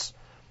estimates.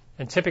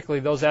 And typically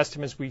those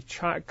estimates we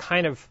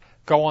kind of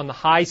go on the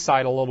high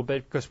side a little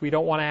bit because we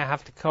don't want to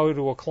have to go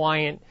to a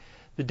client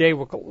the day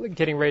we're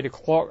getting ready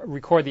to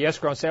record the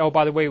escrow and say, oh,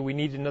 by the way, we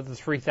need another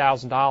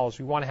 $3,000.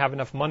 We want to have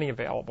enough money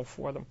available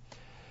for them.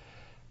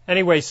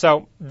 Anyway,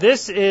 so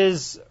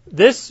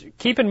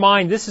keep in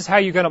mind, this is how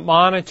you're going to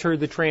monitor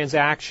the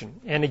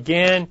transaction. And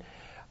again,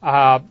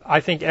 I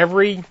think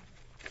every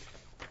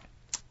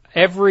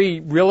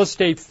real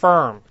estate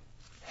firm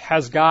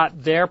has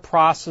got their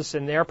process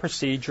and their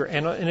procedure.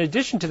 And in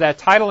addition to that,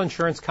 title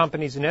insurance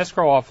companies and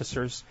escrow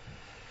officers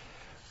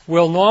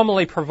will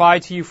normally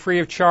provide to you free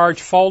of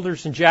charge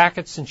folders and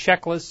jackets and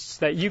checklists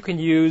that you can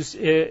use,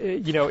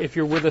 if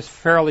you're with a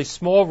fairly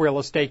small real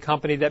estate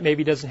company that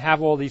maybe doesn't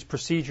have all these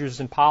procedures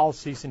and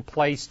policies in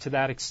place to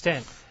that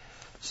extent.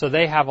 So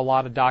they have a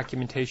lot of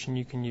documentation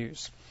you can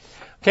use.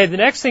 Okay, the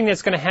next thing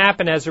that's going to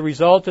happen as a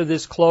result of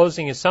this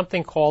closing is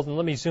something called, and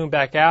let me zoom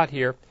back out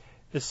here,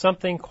 is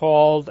something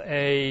called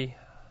a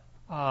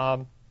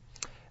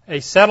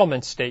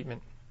settlement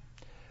statement.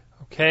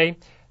 Okay,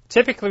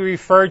 typically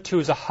referred to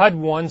as a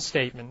HUD-1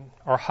 statement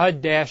or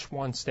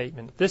HUD-1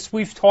 statement. This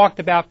we've talked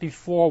about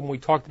before when we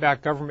talked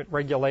about government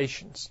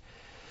regulations.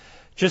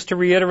 Just to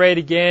reiterate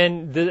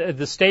again,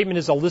 the statement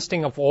is a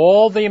listing of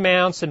all the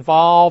amounts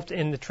involved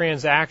in the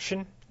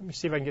transaction. Let me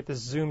see if I can get this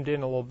zoomed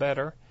in a little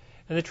better.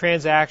 In the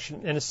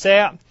transaction,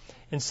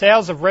 in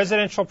sales of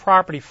residential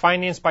property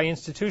financed by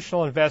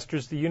institutional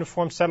investors, the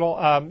uniform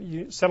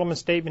settlement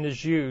statement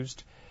is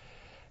used.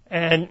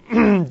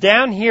 And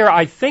down here,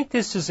 I think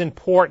this is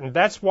important.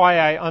 That's why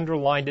I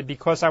underlined it,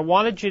 because I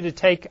wanted you to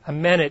take a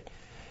minute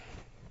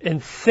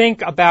and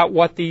think about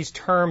what these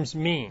terms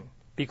mean,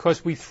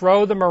 because we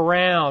throw them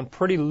around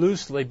pretty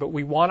loosely, but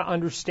we want to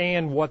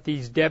understand what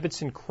these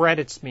debits and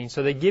credits mean.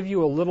 So they give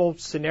you a little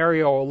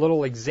scenario, a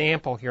little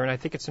example here, and I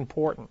think it's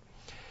important.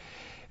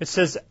 It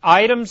says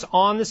items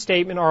on the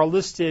statement are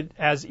listed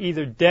as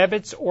either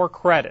debits or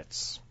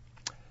credits.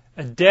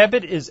 A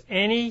debit is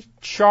any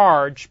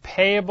charge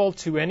payable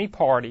to any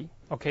party.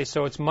 Okay,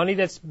 so it's money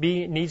that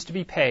needs to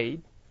be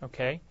paid.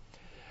 Okay.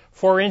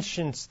 For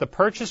instance, the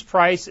purchase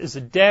price is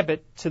a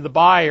debit to the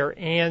buyer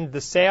and the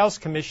sales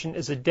commission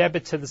is a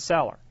debit to the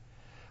seller.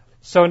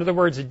 So in other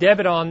words, a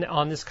debit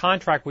on this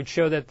contract would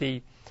show that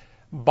the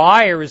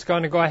buyer is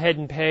going to go ahead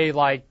and pay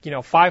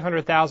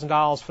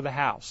 $500,000 for the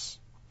house,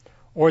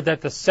 or that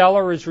the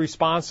seller is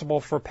responsible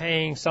for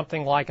paying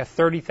something like a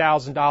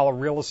 $30,000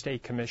 real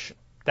estate commission.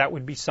 That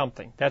would be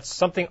something. That's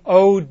something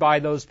owed by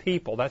those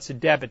people. That's a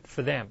debit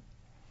for them.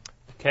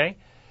 Okay?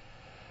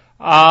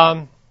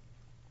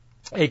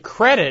 A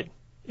credit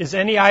is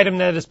any item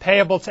that is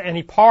payable to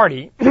any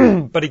party,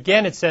 but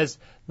again it says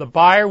the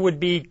buyer would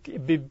be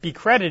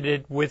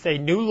credited with a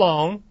new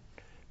loan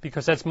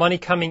because that's money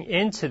coming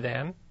into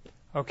them,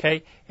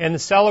 okay, and the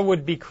seller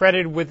would be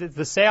credited with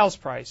the sales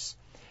price.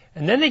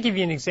 And then they give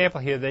you an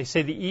example here. They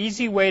say the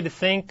easy way to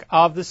think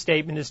of the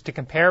statement is to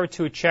compare it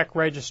to a check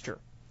register.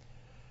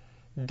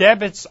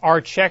 Debits are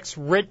checks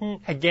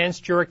written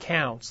against your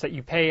accounts that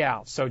you pay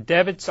out. So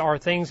debits are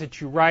things that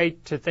you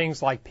write to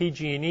things like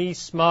PG&E,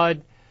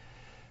 SMUD,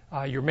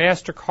 your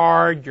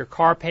MasterCard, your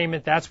car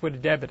payment. That's what a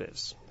debit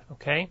is.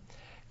 Okay?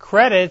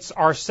 Credits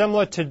are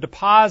similar to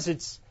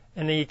deposits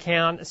in the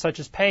account, such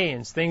as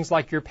pay-ins, things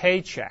like your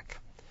paycheck,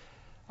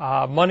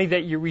 money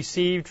that you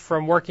received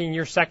from working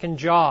your second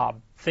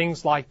job,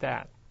 things like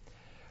that.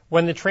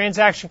 When the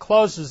transaction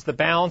closes, the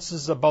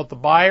balances of both the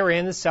buyer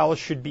and the seller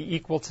should be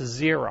equal to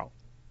zero.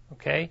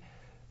 Okay?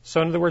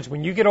 So in other words,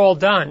 when you get all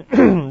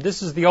done,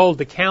 this is the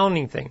old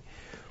accounting thing,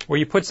 where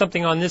you put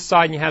something on this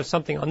side and you have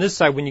something on this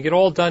side. When you get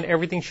all done,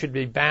 everything should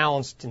be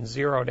balanced and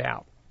zeroed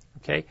out.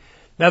 Okay?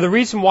 Now the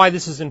reason why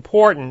this is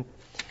important,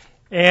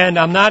 and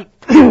I'm not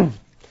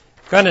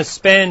going to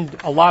spend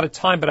a lot of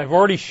time, but I've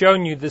already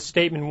shown you this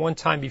statement one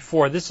time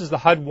before. This is the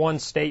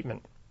HUD-1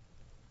 statement.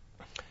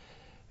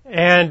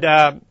 And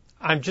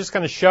I'm just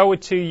going to show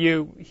it to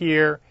you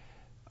here.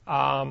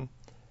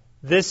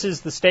 This is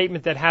the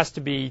statement that has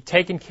to be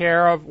taken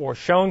care of or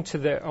shown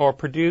to or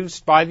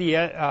produced by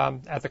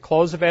at the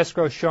close of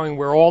escrow, showing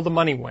where all the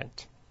money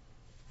went.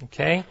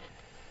 Okay?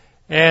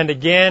 And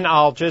again,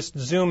 I'll just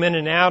zoom in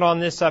and out on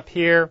this up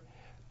here.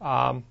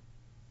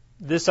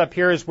 This up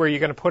here is where you're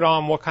going to put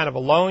on what kind of a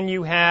loan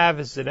you have.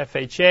 Is it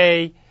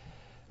FHA?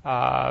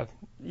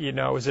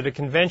 Is it a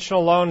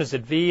conventional loan? Is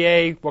it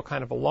VA? What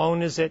kind of a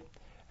loan is it?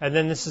 And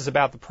then this is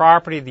about the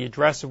property, the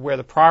address of where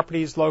the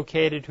property is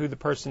located, who the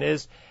person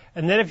is.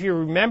 And then if you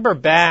remember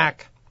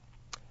back,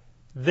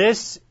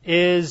 this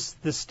is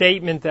the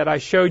statement that I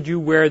showed you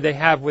where they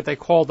have what they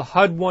call the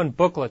HUD-1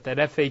 booklet that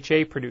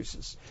FHA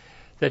produces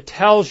that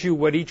tells you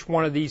what each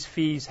one of these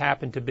fees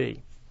happen to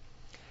be.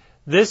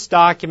 This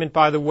document,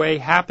 by the way,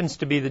 happens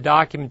to be the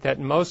document that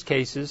in most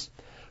cases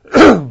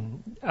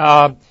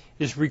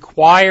is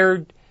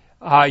required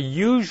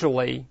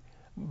usually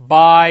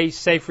by,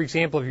 say, for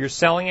example, if you're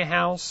selling a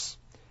house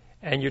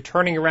and you're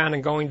turning around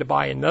and going to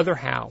buy another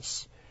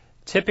house.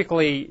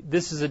 Typically,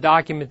 this is a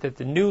document that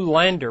the new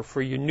lender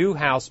for your new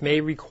house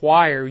may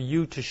require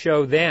you to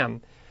show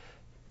them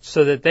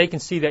so that they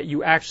can see that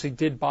you actually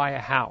did buy a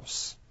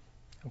house.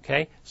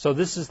 Okay? So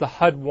this is the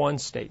HUD-1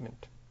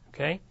 statement.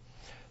 Okay?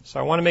 So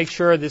I want to make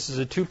sure this is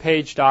a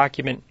 2-page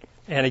document,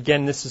 and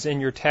again, this is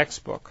in your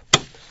textbook.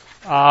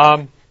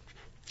 Let's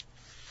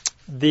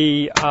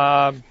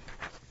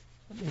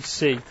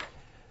see.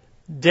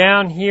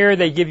 Down here,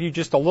 they give you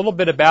just a little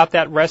bit about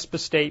that RESPA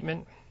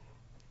statement.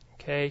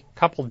 Okay, a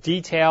couple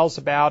details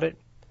about it.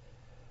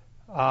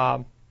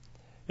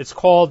 It's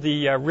called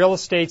the Real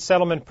Estate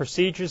Settlement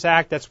Procedures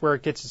Act. That's where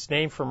it gets its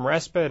name from,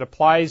 RESPA. It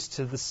applies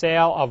to the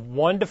sale of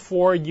 1 to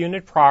 4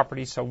 unit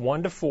property, so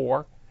 1 to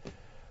 4,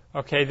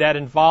 okay, that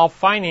involve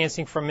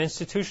financing from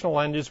institutional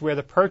lenders where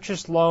the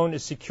purchase loan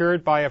is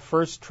secured by a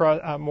first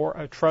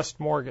trust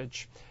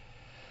mortgage.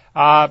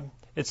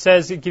 It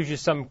says, it gives you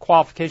some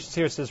qualifications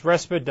here. It says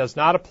RESPA does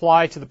not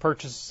apply to the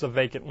purchases of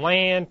vacant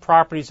land,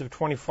 properties of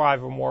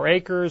 25 or more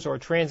acres, or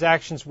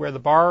transactions where the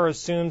borrower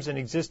assumes an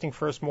existing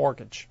first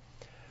mortgage.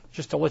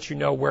 Just to let you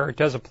know where it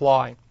does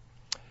apply.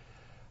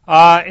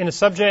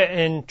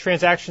 In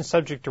transaction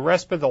subject to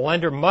RESPA, the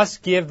lender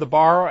must give the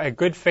borrower a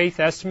good faith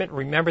estimate.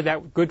 Remember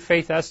that good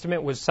faith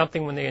estimate was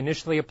something when they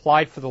initially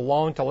applied for the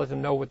loan to let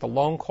them know what the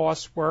loan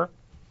costs were.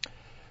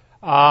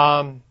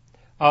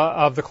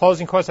 Of the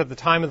closing costs at the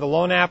time of the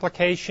loan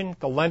application.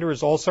 The lender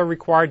is also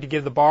required to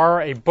give the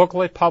borrower a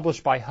booklet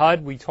published by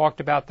HUD. We talked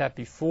about that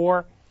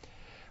before,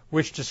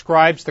 which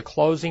describes the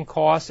closing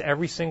costs,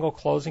 every single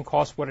closing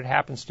cost, what it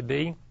happens to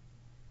be.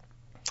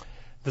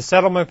 The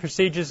settlement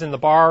procedures and the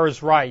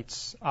borrower's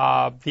rights.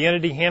 The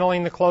entity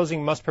handling the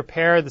closing must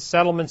prepare the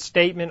settlement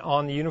statement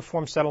on the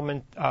uniform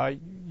settlement.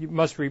 You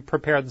must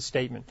prepare the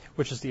statement,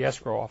 which is the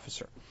escrow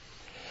officer.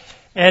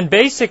 And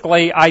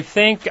basically, I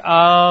think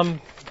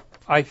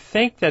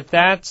that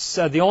that's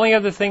the only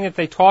other thing that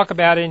they talk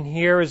about in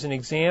here is an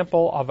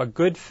example of a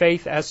good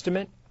faith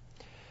estimate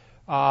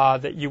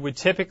that you would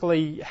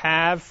typically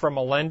have from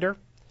a lender.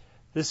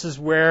 This is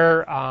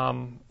where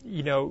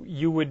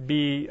you would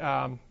be.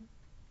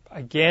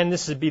 Again,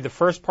 this would be the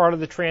first part of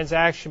the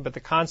transaction, but the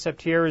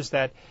concept here is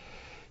that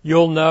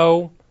you'll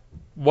know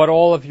what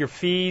all of your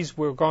fees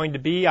were going to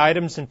be,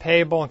 items and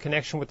payable in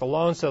connection with the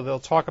loan. So they'll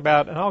talk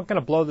about, and I'm going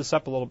to blow this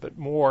up a little bit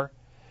more.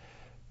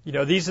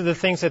 These are the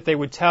things that they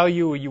would tell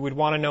you would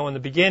want to know in the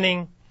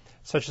beginning,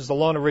 such as the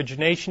loan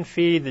origination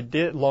fee,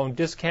 the loan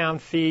discount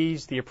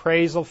fees, the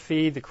appraisal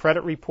fee, the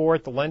credit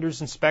report, the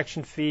lender's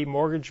inspection fee,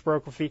 mortgage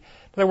broker fee. In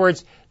other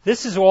words,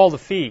 this is all the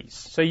fees,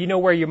 so you know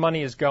where your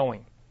money is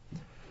going.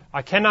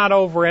 I cannot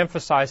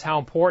overemphasize how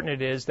important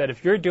it is that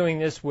if you're doing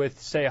this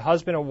with, say, a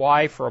husband and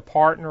wife or a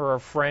partner or a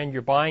friend,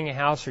 you're buying a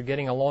house or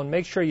getting a loan,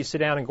 make sure you sit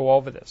down and go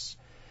over this.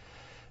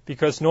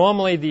 Because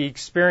normally the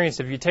experience,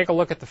 if you take a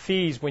look at the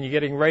fees when you're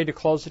getting ready to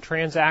close the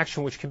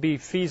transaction, which can be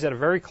fees that are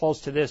very close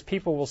to this,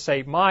 people will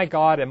say, my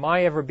God, am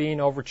I ever being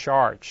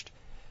overcharged?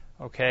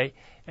 Okay?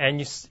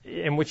 And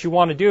what you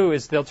want to do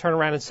is they'll turn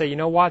around and say, you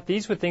know what,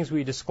 these were things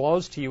we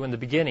disclosed to you in the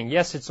beginning.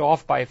 Yes, it's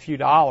off by a few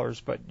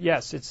dollars, but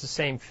yes, it's the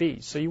same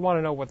fees. So you want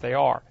to know what they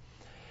are.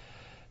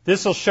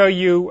 This will show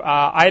you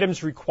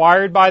items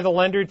required by the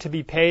lender to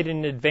be paid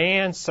in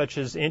advance, such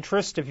as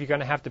interest, if you're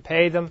going to have to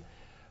pay them,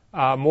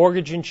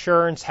 mortgage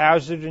insurance,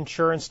 hazard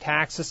insurance,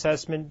 tax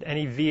assessment,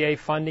 any VA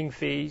funding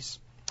fees.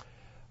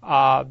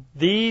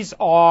 These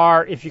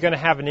are, if you're going to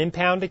have an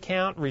impound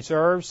account,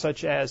 reserves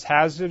such as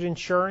hazard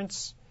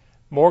insurance,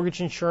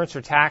 mortgage insurance,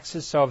 or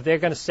taxes. So if they're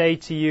going to say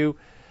to you,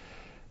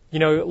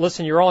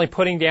 listen, you're only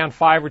putting down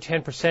 5 or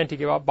 10% to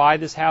go out buy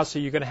this house, so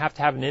you're going to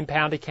have an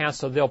impound account.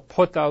 So they'll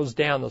put those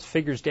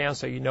figures down,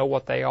 so you know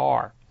what they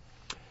are.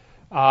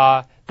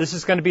 This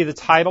is going to be the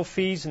title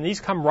fees, and these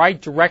come right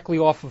directly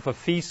off of a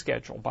fee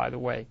schedule, by the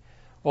way.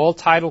 All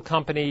title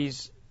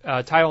companies,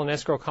 title and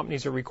escrow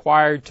companies are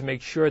required to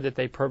make sure that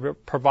they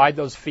provide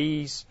those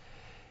fees,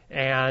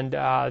 and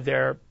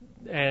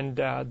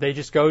they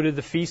just go to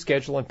the fee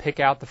schedule and pick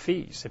out the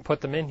fees and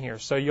put them in here.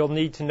 So you'll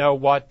need to know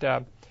what,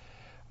 with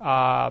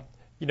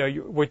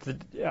the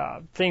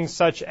things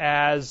such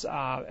as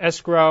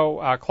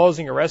escrow,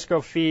 closing or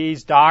escrow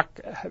fees,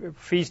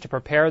 fees to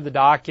prepare the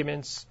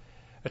documents,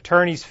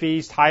 attorney's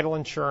fees, title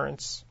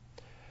insurance.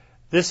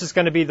 This is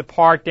going to be the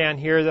part down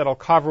here that'll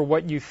cover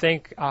what you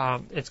think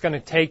it's going to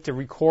take to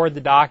record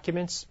the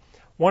documents.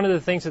 One of the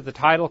things that the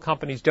title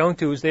companies don't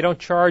do is they don't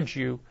charge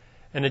you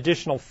an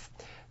additional.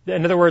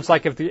 In other words,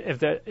 like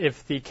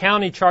if the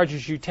county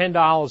charges you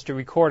 $10 to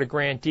record a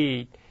grant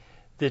deed,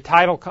 the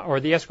title or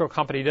the escrow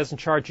company doesn't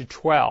charge you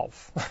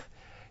 $12.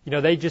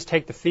 They just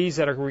take the fees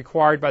that are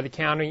required by the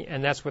county,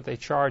 and that's what they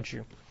charge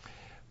you.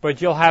 But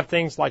you'll have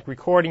things like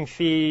recording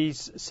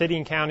fees, city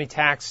and county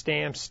tax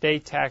stamps,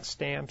 state tax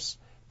stamps,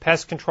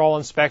 pest control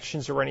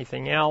inspections, or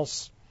anything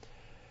else.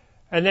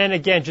 And then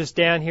again, just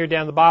down here,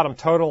 down the bottom,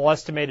 total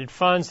estimated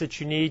funds that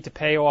you need to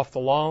pay off the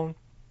loan.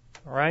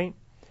 All right?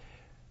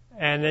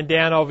 And then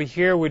down over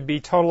here would be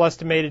total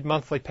estimated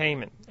monthly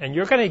payment. And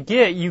you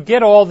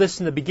get all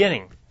this in the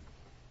beginning.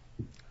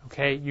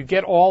 Okay? You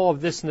get all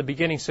of this in the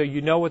beginning so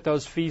you know what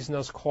those fees and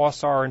those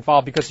costs are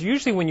involved. Because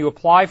usually when you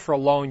apply for a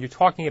loan, you're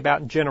talking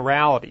about in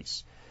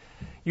generalities.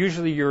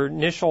 Usually your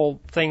initial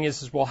thing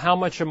is, well, how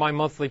much of my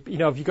monthly,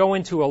 if you go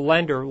into a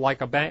lender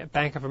like a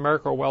Bank of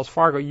America or Wells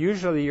Fargo,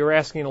 usually you're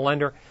asking the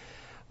lender,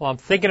 well, I'm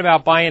thinking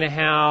about buying a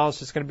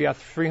house. It's going to be about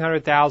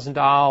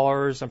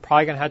 $300,000. I'm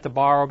probably going to have to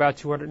borrow about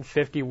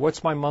 $250,000.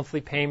 What's my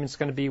monthly payments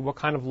going to be? What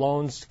kind of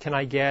loans can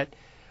I get?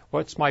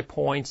 What's my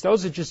points?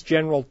 Those are just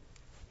general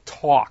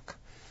talk,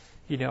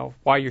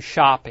 while you're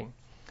shopping.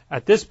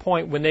 At this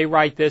point, when they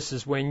write this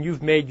is when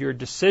you've made your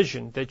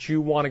decision that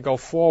you want to go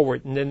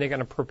forward, and then they're going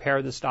to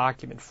prepare this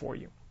document for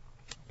you.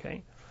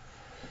 Okay?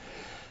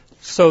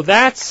 So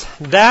that's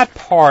that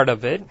part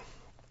of it.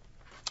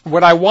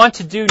 What I want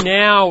to do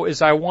now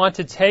is I want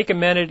to take a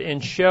minute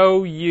and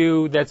show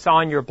you that's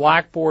on your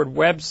Blackboard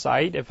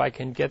website, if I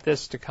can get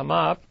this to come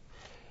up,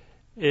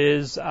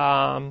 is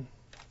one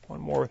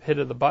more hit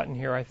of the button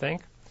here, I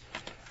think.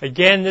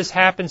 Again, this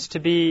happens to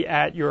be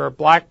at your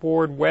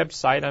Blackboard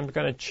website. I'm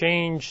going to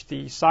change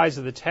the size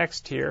of the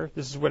text here.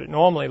 This is what it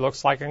normally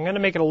looks like. I'm going to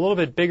make it a little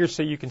bit bigger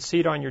so you can see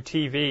it on your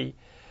TV.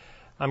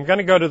 I'm going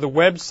to go to the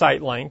website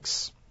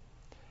links,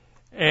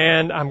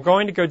 and I'm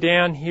going to go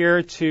down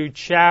here to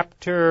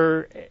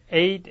Chapter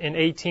 8 and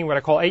 18, what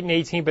I call 8 and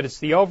 18, but it's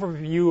the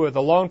overview of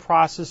the loan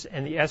process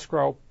and the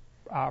escrow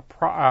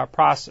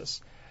process.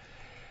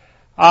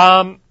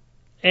 And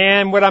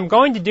what I'm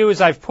going to do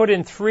is I've put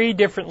in 3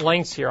 different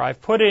links here.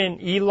 I've put in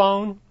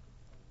eLoan.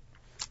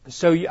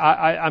 So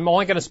I'm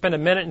only going to spend a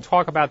minute and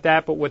talk about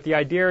that, but what the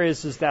idea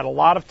is that a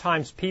lot of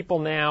times people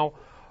now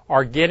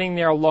are getting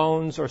their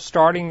loans or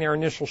starting their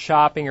initial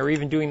shopping or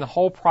even doing the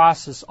whole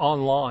process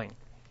online.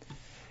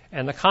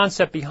 And the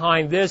concept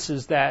behind this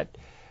is that,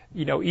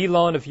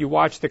 eLoan, if you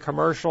watch the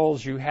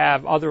commercials, you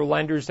have other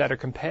lenders that are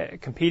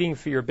competing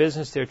for your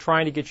business. They're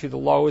trying to get you the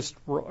lowest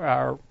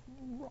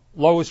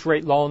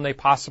rate loan they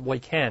possibly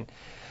can.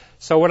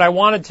 So what I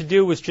wanted to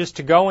do was just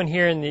to go in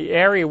here in the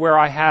area where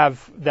I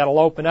have that'll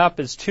open up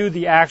is to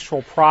the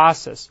actual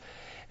process.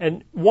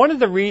 And one of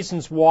the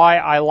reasons why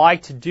I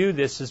like to do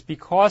this is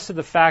because of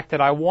the fact that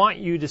I want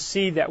you to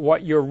see that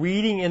what you're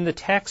reading in the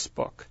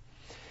textbook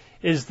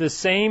is the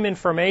same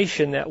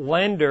information that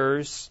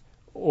lenders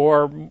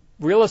or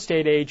real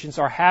estate agents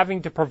are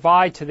having to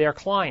provide to their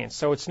clients.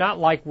 So it's not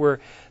like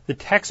the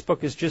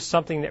textbook is just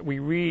something that we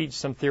read,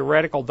 some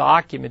theoretical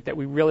document that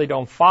we really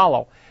don't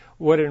follow.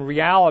 What in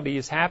reality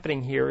is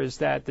happening here is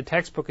that the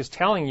textbook is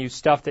telling you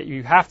stuff that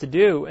you have to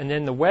do, and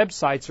then the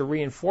websites are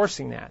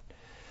reinforcing that.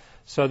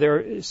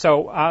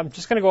 So I'm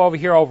just going to go over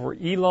here over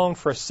eLoan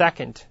for a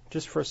second,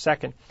 just for a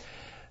second.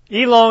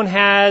 eLoan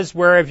has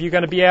where if you're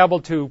going to be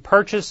able to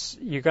purchase,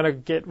 you're going to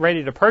get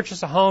ready to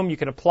purchase a home, you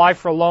can apply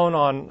for a loan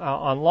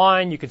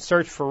online, you can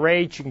search for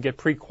rates, you can get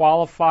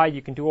pre-qualified,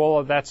 you can do all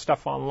of that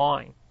stuff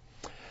online.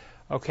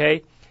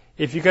 Okay?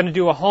 If you're going to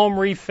do a home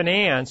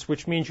refinance,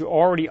 which means you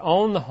already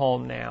own the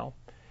home now,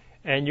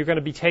 and you're going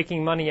to be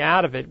taking money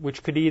out of it,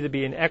 which could either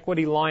be an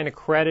equity line of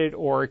credit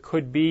or it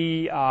could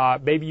be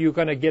maybe you're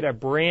going to get a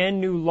brand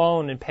new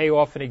loan and pay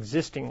off an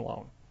existing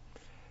loan.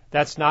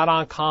 That's not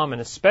uncommon,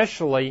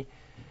 especially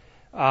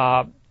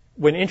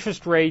when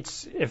interest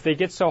rates, if they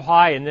get so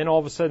high and then all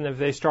of a sudden if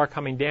they start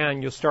coming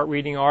down, you'll start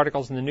reading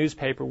articles in the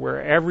newspaper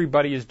where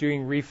everybody is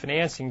doing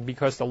refinancing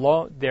because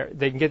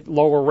they can get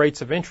lower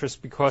rates of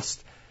interest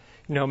because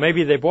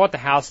maybe they bought the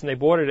house and they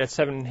bought it at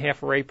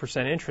 7.5 or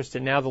 8% interest,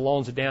 and now the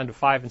loans are down to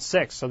 5 and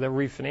 6, so they'll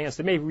refinance.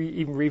 They may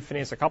even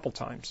refinance a couple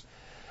times.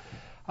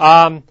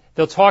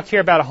 They'll talk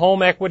here about a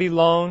home equity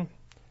loan,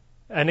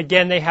 and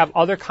again, they have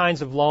other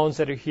kinds of loans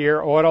that are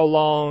here: auto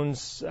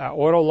loans,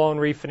 auto loan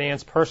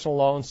refinance, personal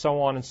loans,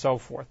 so on and so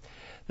forth.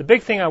 The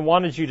big thing I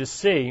wanted you to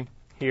see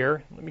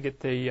here, let me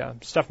get the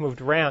stuff moved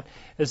around,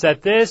 is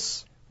that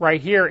this right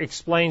here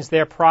explains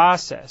their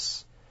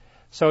process.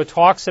 So it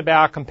talks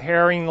about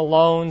comparing the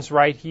loans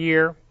right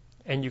here,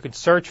 and you can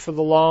search for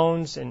the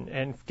loans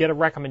and get a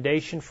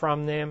recommendation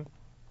from them.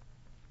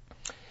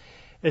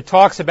 It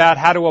talks about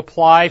how to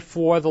apply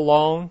for the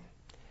loan.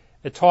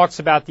 It talks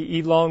about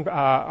the eLoan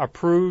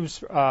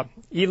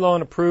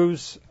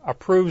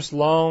approves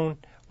loan,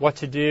 what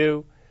to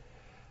do.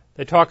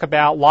 They talk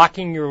about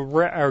locking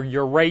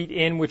your rate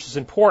in, which is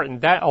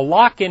important. A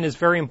lock-in is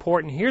very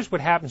important. Here's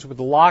what happens with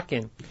the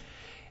lock-in.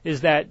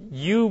 Is that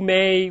you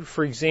may,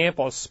 for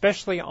example,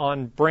 especially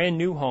on brand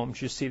new homes,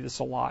 you see this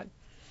a lot,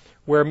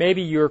 where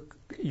maybe you're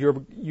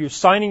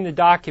signing the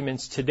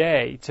documents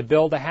today to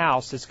build a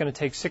house that's going to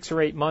take 6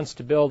 or 8 months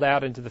to build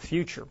out into the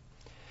future.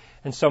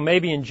 And so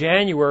maybe in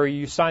January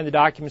you sign the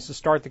documents to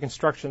start the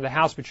construction of the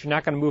house, but you're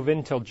not going to move in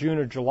until June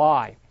or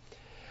July.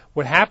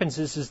 What happens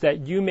is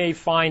that you may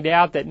find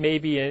out that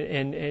maybe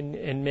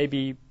in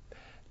maybe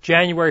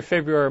January,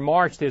 February, or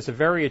March there's a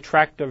very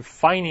attractive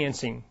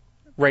financing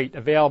rate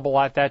available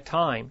at that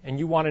time, and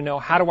you want to know,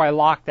 how do I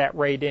lock that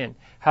rate in?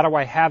 How do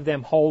I have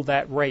them hold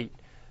that rate?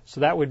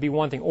 So that would be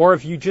one thing. Or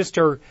if you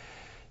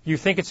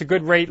think it's a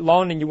good rate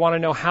loan and you want to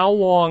know how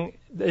long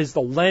is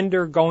the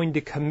lender going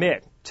to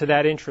commit to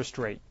that interest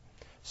rate.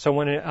 So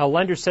when a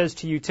lender says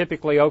to you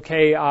typically,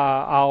 okay,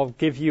 I'll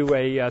give you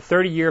a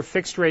 30-year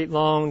fixed rate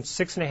loan,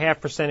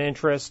 6.5%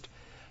 interest,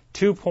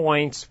 2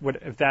 points,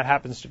 if that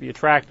happens to be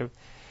attractive,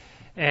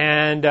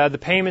 and the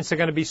payments are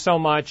going to be so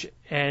much,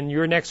 and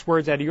your next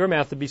words out of your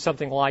mouth would be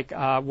something like,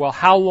 well,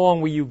 how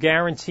long will you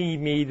guarantee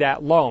me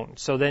that loan?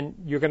 So then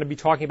you're going to be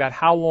talking about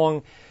how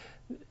long,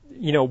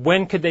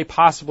 when could they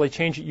possibly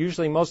change it?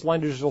 Usually most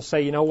lenders will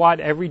say, you know what,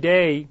 every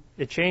day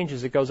it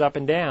changes, it goes up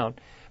and down.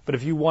 But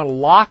if you want to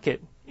lock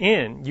it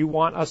in, you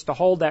want us to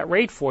hold that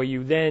rate for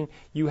you, then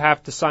you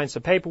have to sign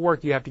some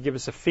paperwork, you have to give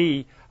us a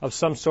fee of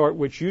some sort,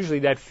 which usually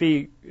that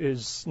fee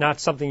is not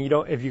something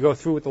if you go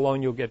through with the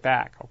loan, you'll get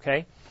back,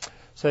 okay?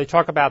 So they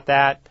talk about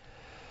that.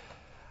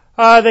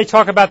 They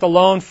talk about the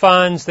loan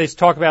funds. They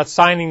talk about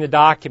signing the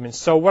documents.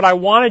 So what I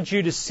wanted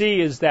you to see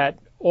is that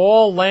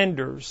all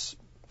lenders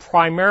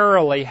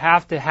primarily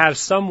have to have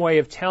some way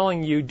of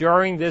telling you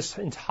during this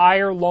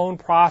entire loan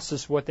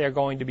process what they're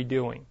going to be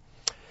doing.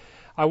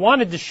 I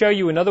wanted to show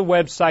you another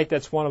website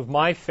that's one of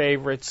my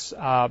favorites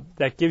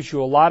that gives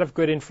you a lot of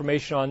good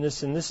information on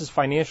this, and this is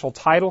Financial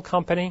Title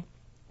Company.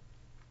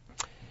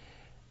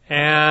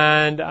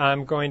 And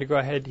I'm going to go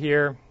ahead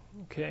here.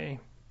 Okay.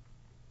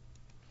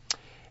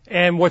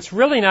 And what's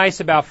really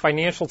nice about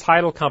Financial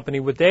Title Company,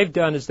 what they've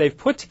done is they've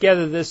put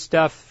together this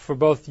stuff for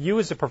both you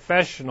as a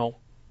professional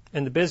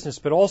in the business,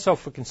 but also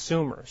for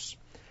consumers.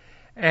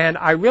 And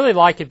I really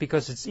like it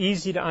because it's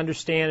easy to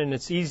understand and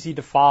it's easy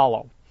to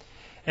follow.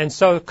 And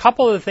so a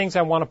couple of the things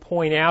I want to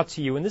point out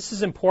to you, and this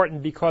is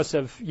important because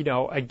of,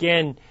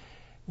 again,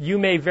 you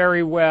may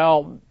very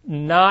well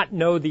not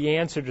know the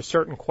answer to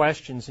certain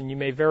questions, and you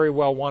may very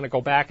well want to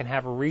go back and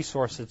have a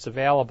resource that's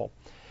available.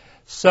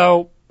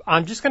 So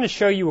I'm just going to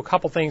show you a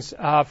couple things.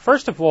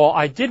 First of all,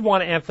 I did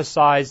want to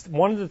emphasize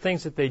one of the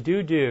things that they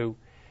do,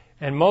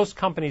 and most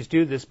companies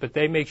do this, but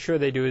they make sure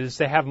they do it, is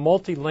they have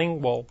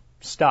multilingual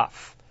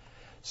stuff.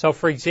 So,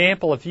 for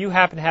example, if you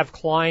happen to have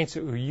clients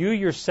or you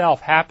yourself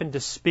happen to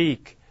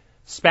speak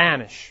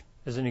Spanish,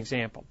 as an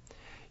example,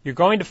 you're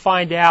going to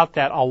find out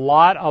that a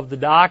lot of the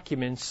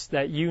documents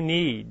that you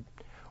need,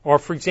 or,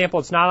 for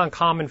example, it's not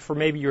uncommon for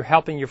maybe you're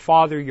helping your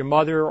father, your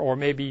mother, or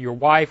maybe your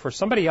wife, or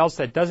somebody else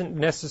that doesn't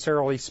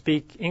necessarily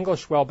speak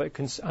English well but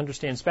can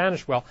understand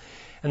Spanish well.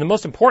 And the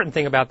most important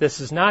thing about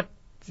this is not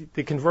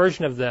the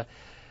conversion of the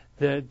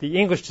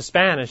English to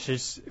Spanish,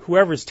 is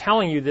whoever's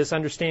telling you this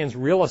understands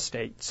real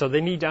estate. So they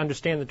need to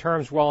understand the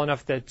terms well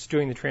enough that's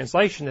doing the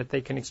translation that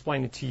they can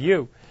explain it to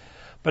you.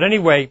 But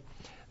anyway,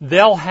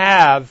 they'll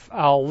have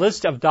a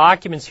list of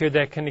documents here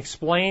that can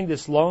explain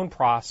this loan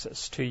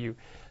process to you.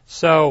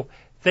 So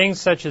things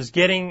such as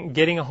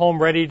getting a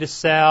home ready to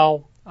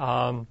sell,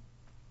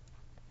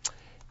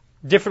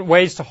 different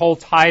ways to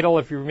hold title.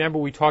 If you remember,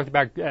 we talked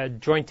about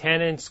joint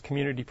tenants,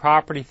 community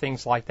property,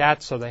 things like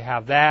that. So they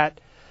have that.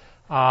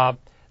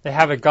 They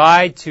have a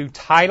guide to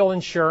title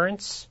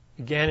insurance,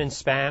 again in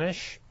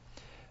Spanish,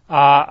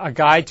 a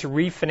guide to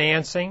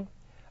refinancing,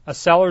 a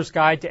seller's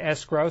guide to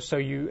escrow, so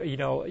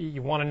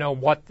you want to know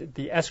what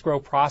the escrow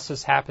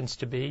process happens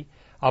to be,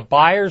 a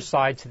buyer's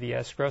side to the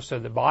escrow, so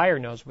the buyer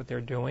knows what they're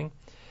doing,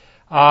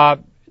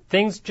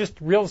 things, just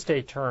real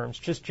estate terms,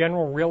 just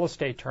general real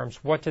estate terms,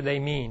 what do they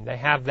mean? They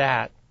have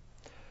that.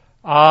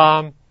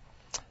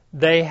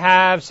 They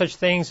have such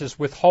things as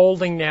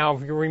withholding. Now,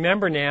 if you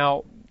remember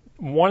now,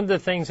 one of the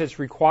things that's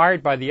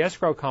required by the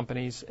escrow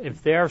companies,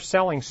 if you're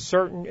selling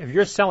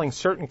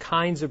certain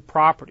kinds of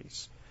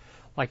properties,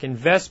 like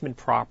investment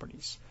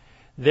properties,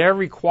 they're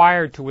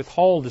required to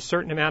withhold a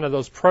certain amount of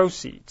those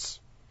proceeds,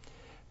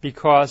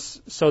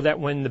 because so that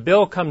when the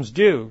bill comes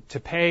due to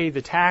pay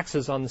the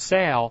taxes on the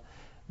sale,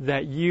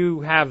 that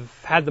you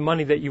have had the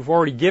money that you've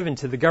already given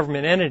to the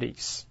government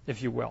entities,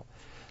 if you will.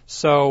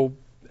 So,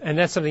 and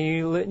that's something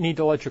you need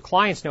to let your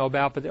clients know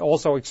about, but it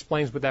also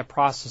explains what that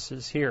process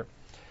is here.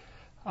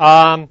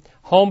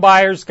 Home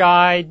buyer's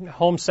guide,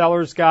 home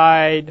seller's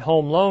guide,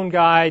 home loan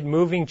guide,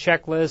 moving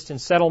checklist, and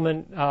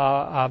settlement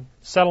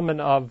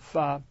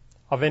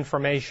of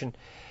information,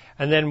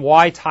 and then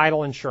why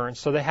title insurance.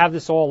 So they have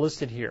this all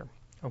listed here.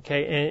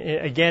 Okay,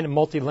 and again,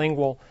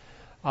 multilingual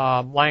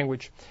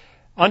language.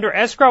 Under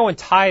escrow and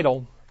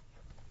title,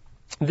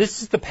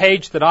 this is the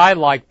page that I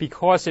like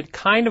because it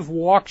kind of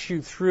walks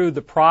you through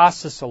the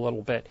process a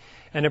little bit,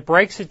 and it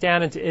breaks it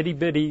down into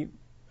itty-bitty,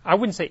 I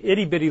wouldn't say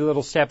itty-bitty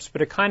little steps,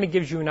 but it kind of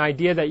gives you an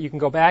idea that you can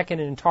go back in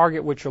and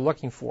target what you're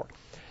looking for.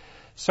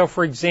 So,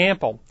 for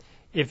example,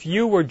 if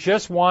you were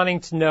just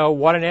wanting to know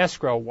what an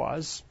escrow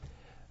was,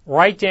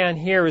 right down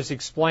here is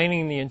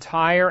explaining the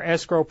entire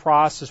escrow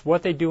process,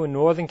 what they do in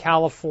Northern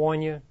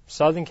California,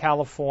 Southern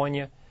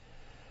California,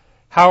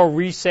 how a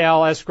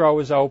resale escrow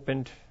is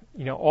opened.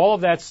 All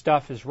of that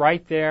stuff is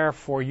right there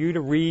for you to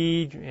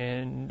read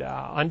and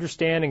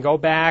understand and go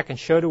back and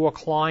show to a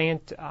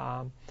client.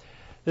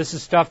 This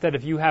is stuff that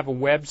if you have a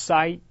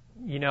website,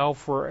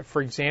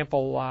 for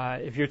example,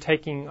 if you're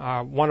taking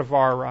one of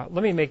our,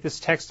 let me make this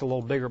text a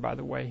little bigger, by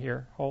the way,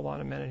 here. Hold on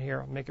a minute here.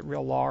 I'll make it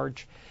real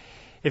large.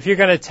 If you're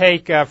going to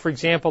take, for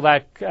example,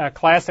 that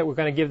class that we're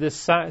going to give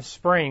this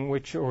spring,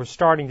 which we're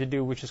starting to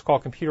do, which is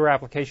called Computer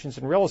Applications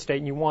in Real Estate,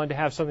 and you wanted to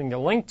have something to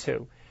link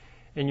to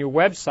in your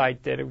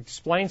website that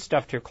explains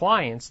stuff to your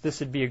clients, this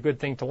would be a good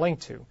thing to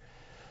link to.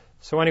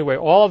 So anyway,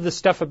 all of the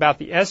stuff about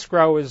the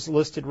escrow is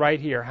listed right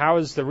here. How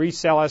is the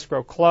resale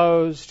escrow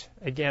closed?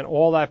 Again,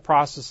 all that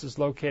process is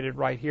located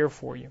right here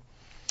for you.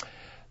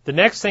 The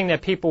next thing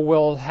that people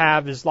will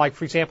have is, like,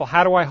 for example,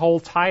 how do I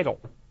hold title?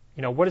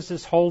 What does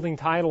this holding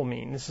title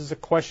mean? This is a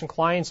question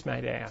clients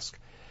might ask.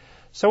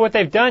 So what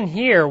they've done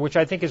here, which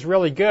I think is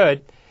really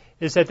good,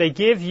 is that they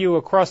give you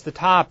across the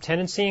top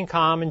tenancy in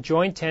common,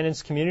 joint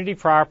tenants, community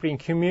property, and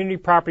community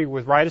property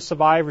with right of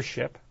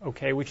survivorship,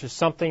 okay, which is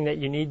something that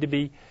you need to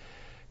be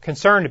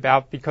concerned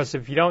about, because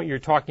if you don't, you're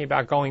talking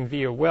about going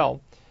via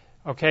will.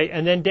 Okay,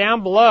 and then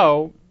down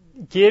below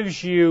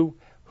gives you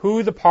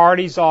who the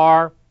parties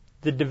are,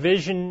 the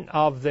division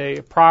of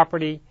the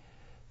property,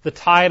 the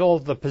title,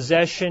 the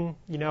possession,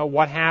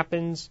 what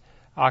happens,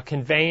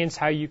 conveyance,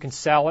 how you can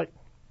sell it,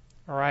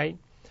 all right,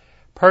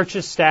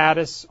 purchase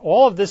status,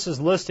 all of this is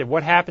listed.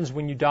 What happens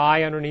when you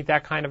die underneath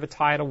that kind of a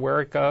title, where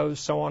it goes,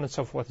 so on and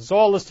so forth. It's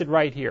all listed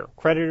right here.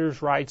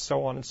 Creditors' rights,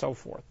 so on and so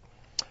forth.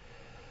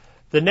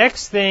 The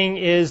next thing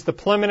is the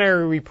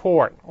preliminary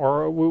report,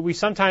 or we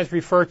sometimes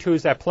refer to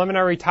as that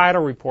preliminary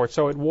title report.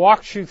 So it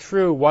walks you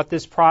through what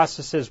this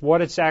process is,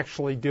 what it's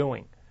actually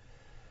doing.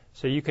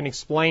 So you can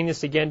explain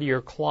this again to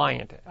your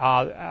client,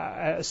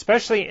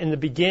 especially in the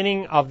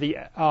beginning of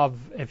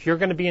if you're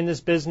going to be in this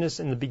business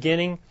in the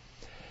beginning.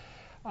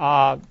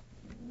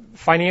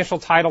 Financial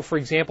Title, for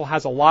example,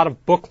 has a lot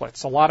of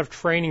booklets, a lot of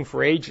training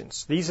for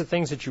agents. These are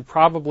things that you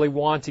probably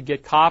want to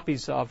get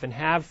copies of and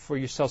have for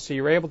yourself so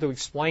you're able to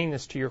explain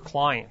this to your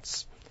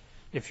clients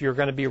if you're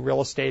going to be a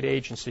real estate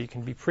agent, so you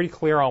can be pretty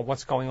clear on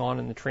what's going on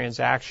in the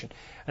transaction.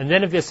 And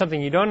then if there's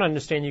something you don't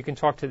understand, you can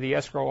talk to the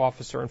escrow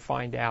officer and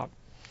find out.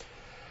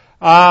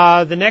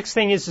 The next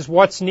thing is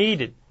what's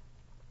needed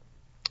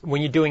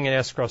when you're doing an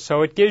escrow.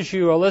 So it gives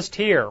you a list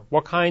here,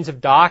 what kinds of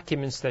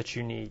documents that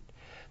you need.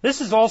 This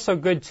is also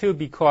good, too,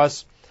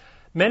 because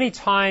many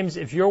times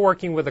if you're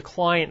working with a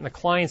client and the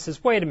client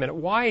says, wait a minute,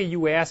 why are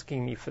you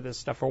asking me for this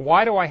stuff, or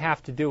why do I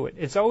have to do it?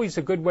 It's always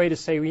a good way to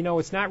say,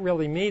 it's not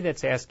really me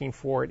that's asking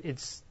for it,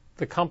 it's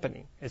the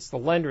company, it's the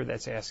lender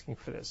that's asking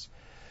for this.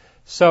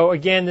 So,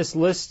 again, this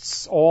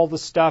lists all the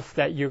stuff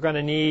that you're going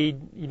to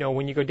need,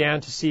 when you go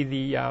down to see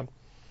the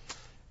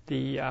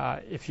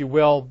if you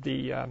will,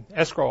 the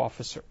escrow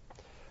officer.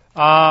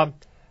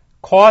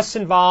 Costs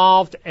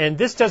involved, and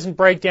this doesn't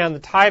break down the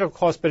title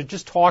costs, but it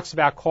just talks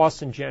about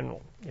costs in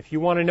general. If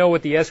you want to know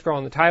what the escrow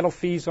and the title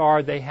fees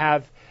are, they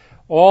have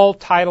all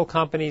title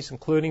companies,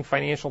 including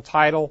Financial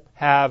Title,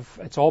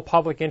 it's all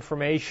public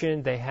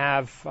information. They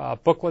have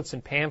booklets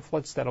and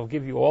pamphlets that'll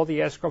give you all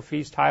the escrow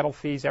fees, title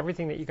fees,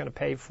 everything that you're going to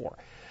pay for.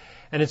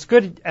 And it's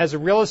good as a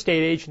real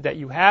estate agent that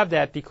you have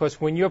that, because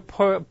when you're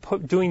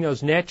doing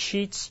those net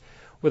sheets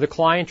with a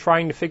client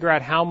trying to figure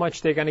out how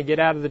much they're going to get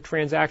out of the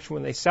transaction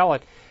when they sell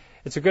it,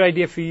 it's a good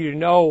idea for you to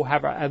know,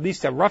 have at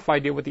least a rough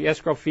idea what the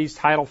escrow fees,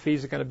 title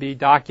fees are going to be,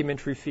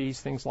 documentary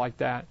fees, things like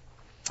that.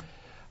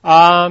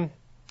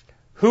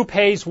 Who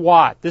pays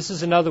what? This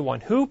is another one.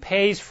 Who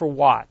pays for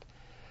what?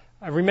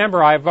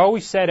 Remember, I've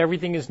always said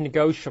everything is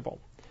negotiable,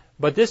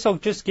 but this will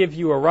just give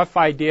you a rough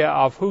idea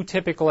of who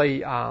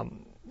typically,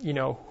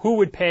 who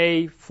would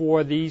pay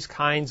for these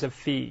kinds of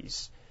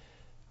fees.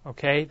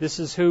 Okay, this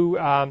is who.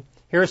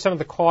 Here are some of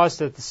the costs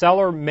that the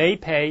seller may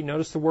pay.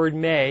 Notice the word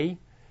may.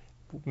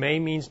 May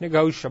means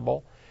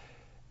negotiable.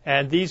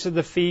 And these are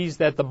the fees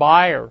that the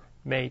buyer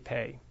may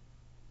pay.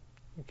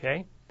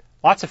 Okay?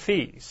 Lots of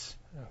fees.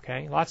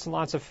 Okay? Lots and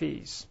lots of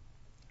fees.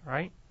 All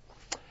right?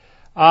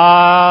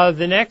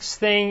 The next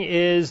thing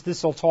is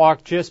this will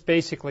talk just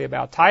basically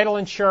about title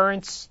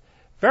insurance.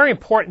 Very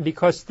important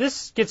because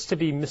this gets to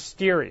be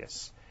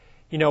mysterious.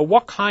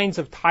 What kinds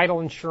of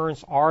title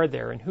insurance are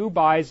there and who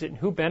buys it and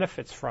who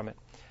benefits from it?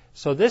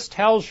 So this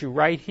tells you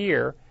right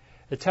here.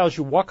 It tells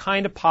you what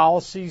kind of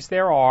policies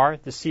there are,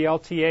 the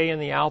CLTA and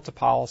the ALTA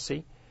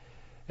policy.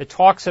 It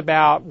talks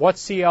about what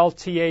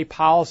CLTA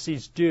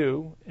policies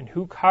do and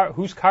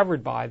who's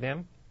covered by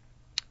them.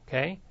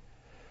 Okay.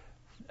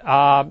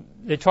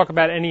 They talk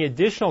about any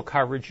additional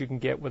coverage you can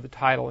get with a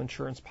title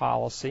insurance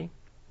policy.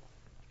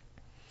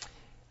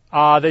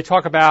 They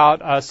talk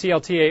about a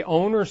CLTA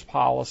owner's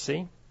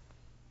policy.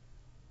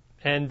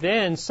 And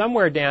then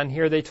somewhere down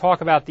here they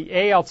talk about the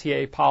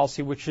ALTA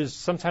policy, which is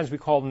sometimes we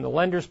call them the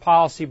lender's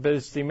policy, but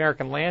it's the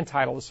American Land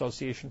Title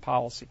Association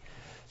policy.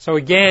 So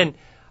again,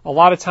 a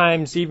lot of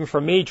times, even for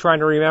me, trying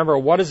to remember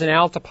what does an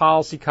ALTA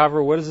policy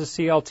cover, what does a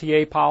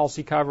CLTA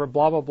policy cover,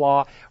 blah, blah,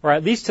 blah, or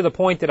at least to the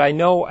point that I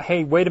know,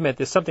 hey, wait a minute,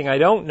 there's something I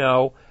don't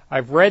know,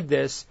 I've read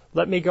this,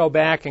 let me go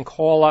back and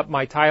call up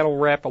my title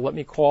rep, or let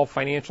me call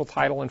Financial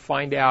Title and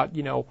find out,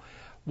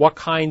 what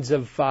kinds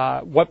of,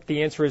 what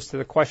the answer is to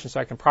the question so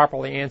I can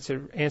properly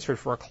answer it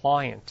for a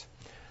client.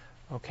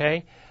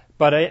 Okay?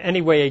 But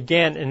anyway,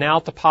 again, an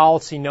ALTA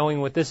policy, knowing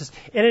what this is,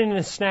 and in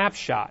a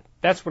snapshot.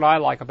 That's what I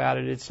like about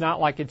it. It's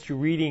not like you're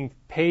reading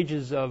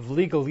pages of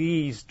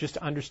legalese just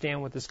to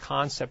understand what this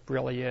concept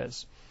really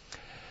is.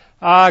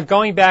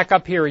 Going back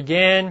up here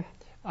again,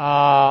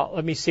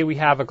 let me see, we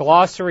have a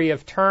glossary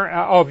of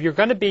terms. If you're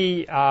going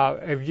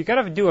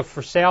to do a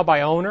for sale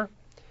by owner,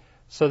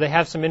 so they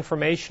have some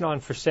information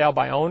on for sale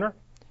by owner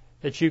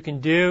that you can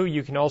do.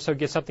 You can also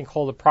get something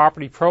called a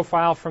property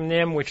profile from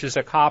them, which is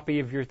a copy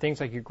of your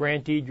things like your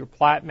grant deed, your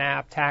plat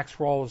map,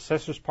 tax roll,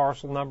 assessor's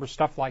parcel number,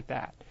 stuff like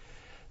that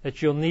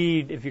you'll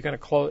need if you're going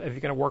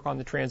to work on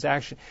the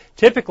transaction.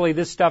 Typically,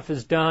 this stuff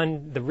is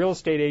done. The real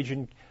estate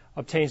agent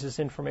obtains this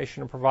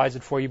information and provides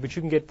it for you, but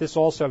you can get this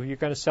also if you're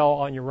going to sell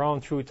on your own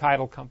through a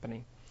title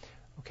company.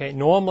 Okay,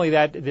 normally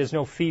there's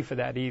no fee for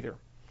that either.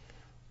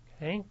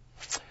 Okay.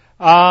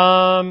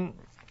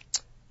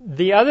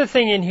 The other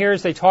thing in here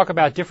is they talk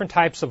about different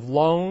types of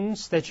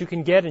loans that you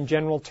can get in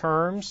general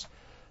terms.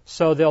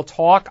 So they'll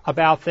talk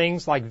about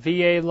things like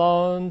VA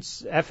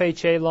loans,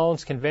 FHA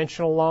loans,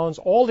 conventional loans,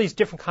 all these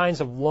different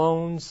kinds of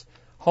loans,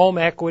 home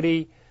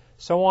equity,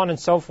 so on and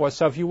so forth.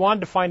 So if you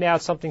wanted to find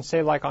out something,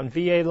 say like on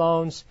VA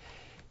loans,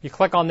 you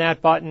click on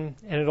that button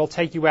and it'll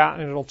take you out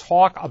and it'll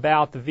talk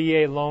about the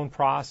VA loan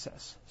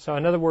process. So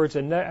in other words,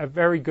 another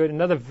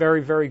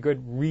very, very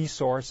good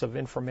resource of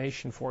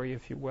information for you,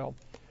 if you will.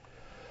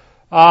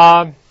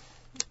 Let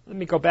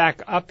me go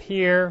back up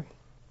here.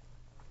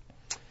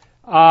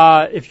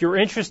 If you're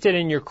interested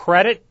in your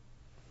credit,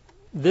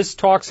 this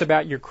talks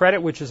about your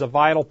credit, which is a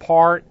vital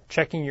part,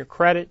 checking your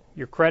credit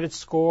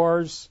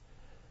scores,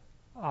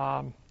 so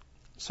on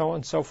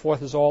and so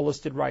forth is all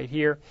listed right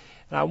here.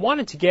 And I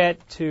wanted to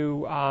get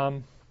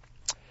to,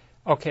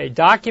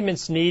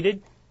 documents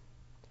needed.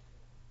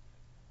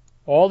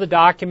 All the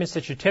documents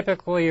that you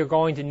typically are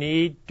going to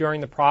need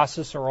during the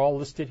process are all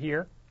listed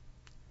here.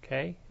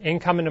 Okay,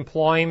 income and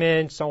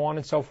employment, so on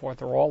and so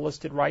forth, are all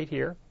listed right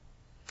here.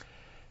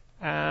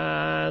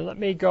 Let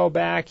me go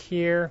back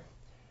here.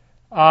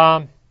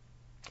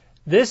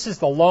 This is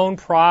the loan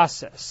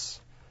process.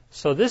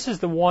 So this is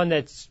the one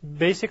that's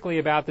basically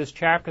about this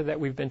chapter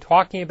that we've been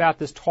talking about.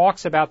 This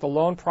talks about the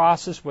loan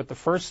process, what the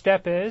first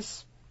step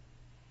is.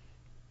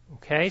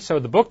 Okay, so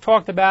the book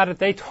talked about it,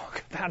 they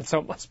talk about it, so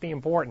it must be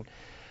important.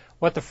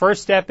 What the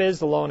first step is,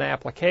 the loan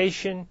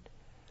application,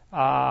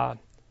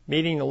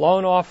 meeting the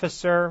loan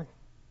officer,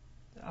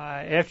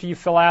 after you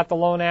fill out the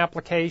loan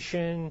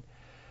application,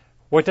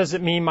 what does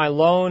it mean my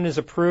loan is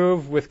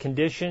approved with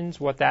conditions,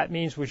 what that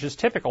means, which is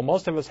typical.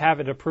 Most of us have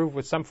it approved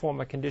with some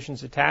form of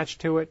conditions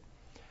attached to it.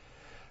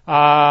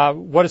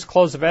 What does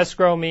close of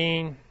escrow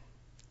mean?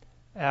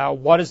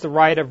 What does the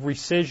right of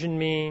rescission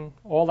mean?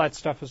 All that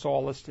stuff is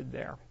all listed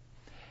there.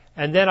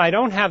 And then I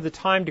don't have the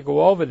time to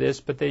go over this,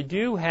 but they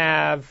do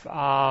have,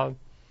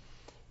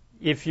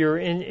 if you're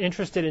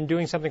interested in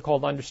doing something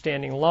called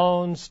understanding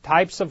loans,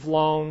 types of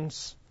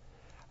loans,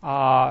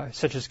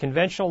 such as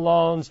conventional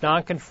loans,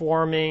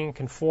 non-conforming,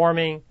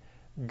 conforming,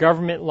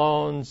 government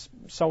loans,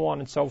 so on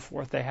and so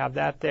forth. They have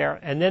that there.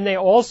 And then they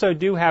also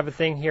do have a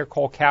thing here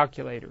called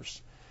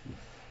calculators.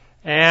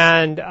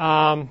 And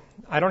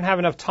I don't have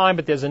enough time,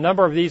 but there's a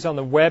number of these on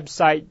the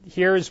website.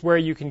 Here's where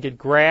you can get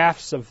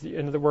graphs of,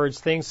 in other words,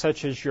 things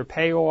such as your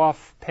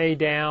payoff, pay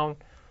down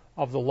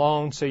of the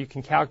loan, so you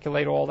can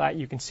calculate all that.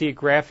 You can see it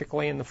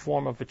graphically in the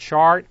form of a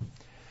chart.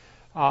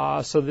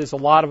 So there's a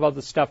lot of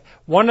other stuff.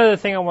 One other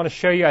thing I want to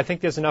show you, I think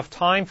there's enough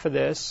time for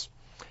this,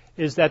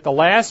 is that the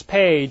last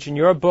page in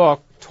your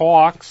book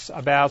talks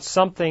about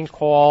something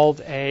called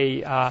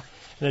an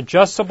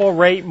adjustable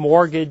rate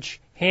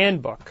mortgage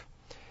handbook.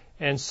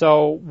 And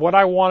so what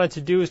I wanted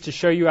to do is to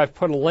show you, I've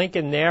put a link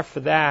in there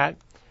for that,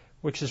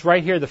 which is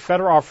right here,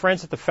 our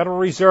friends at the Federal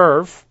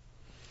Reserve.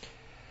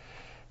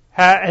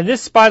 And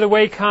this, by the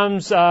way,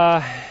 comes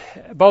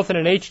both in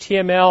an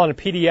HTML and a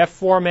PDF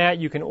format.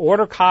 You can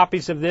order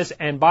copies of this.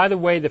 And by the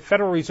way, the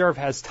Federal Reserve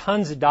has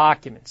tons of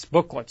documents,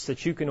 booklets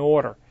that you can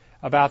order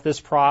about this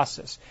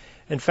process.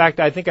 In fact,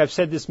 I think I've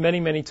said this many,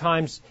 many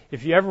times.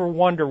 If you ever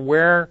wonder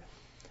where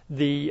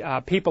the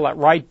people that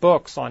write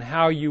books on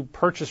how you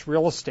purchase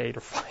real estate or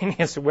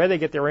finance it, where they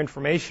get their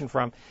information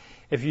from,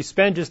 if you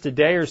spend just a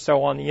day or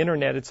so on the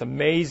Internet, it's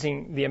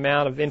amazing the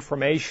amount of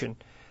information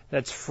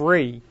that's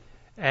free.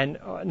 And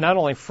not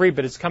only free,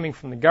 but it's coming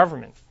from the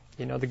government.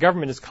 You know, the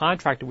government is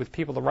contracted with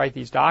people to write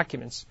these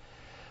documents.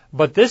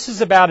 But this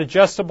is about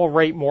adjustable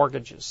rate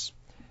mortgages.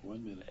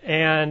 1 minute.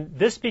 And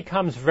this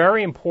becomes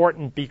very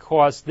important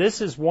because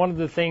this is one of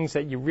the things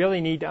that you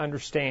really need to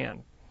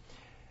understand.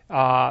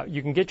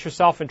 You can get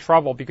yourself in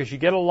trouble because you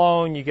get a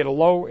loan, you get a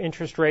low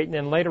interest rate, and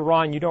then later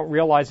on you don't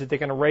realize that they're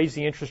going to raise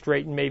the interest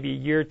rate in maybe a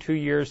year, 2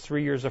 years,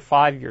 3 years, or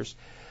 5 years.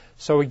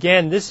 So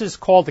again, this is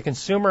called the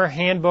Consumer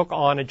Handbook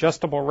on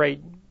Adjustable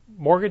Rate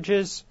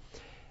Mortgages.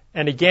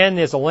 And again,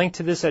 there's a link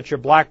to this at your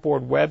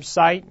Blackboard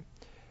website.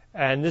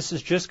 And this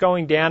is just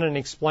going down and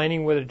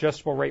explaining what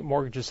adjustable rate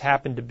mortgages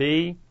happen to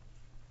be,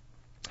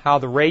 how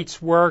the rates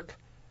work,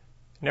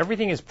 and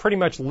everything is pretty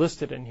much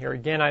listed in here.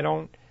 Again, I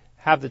don't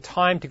have the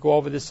time to go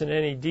over this in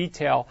any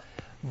detail,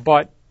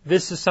 but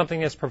this is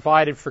something that's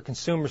provided for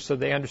consumers so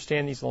they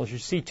understand these loans. You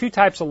see two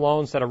types of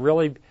loans that are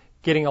really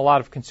getting a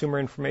lot of consumer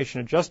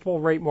information: adjustable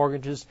rate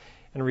mortgages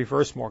and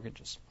reverse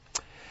mortgages.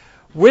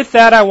 With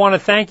that, I want to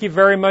thank you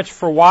very much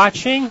for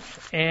watching,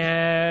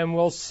 and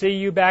we'll see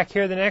you back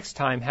here the next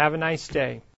time. Have a nice day.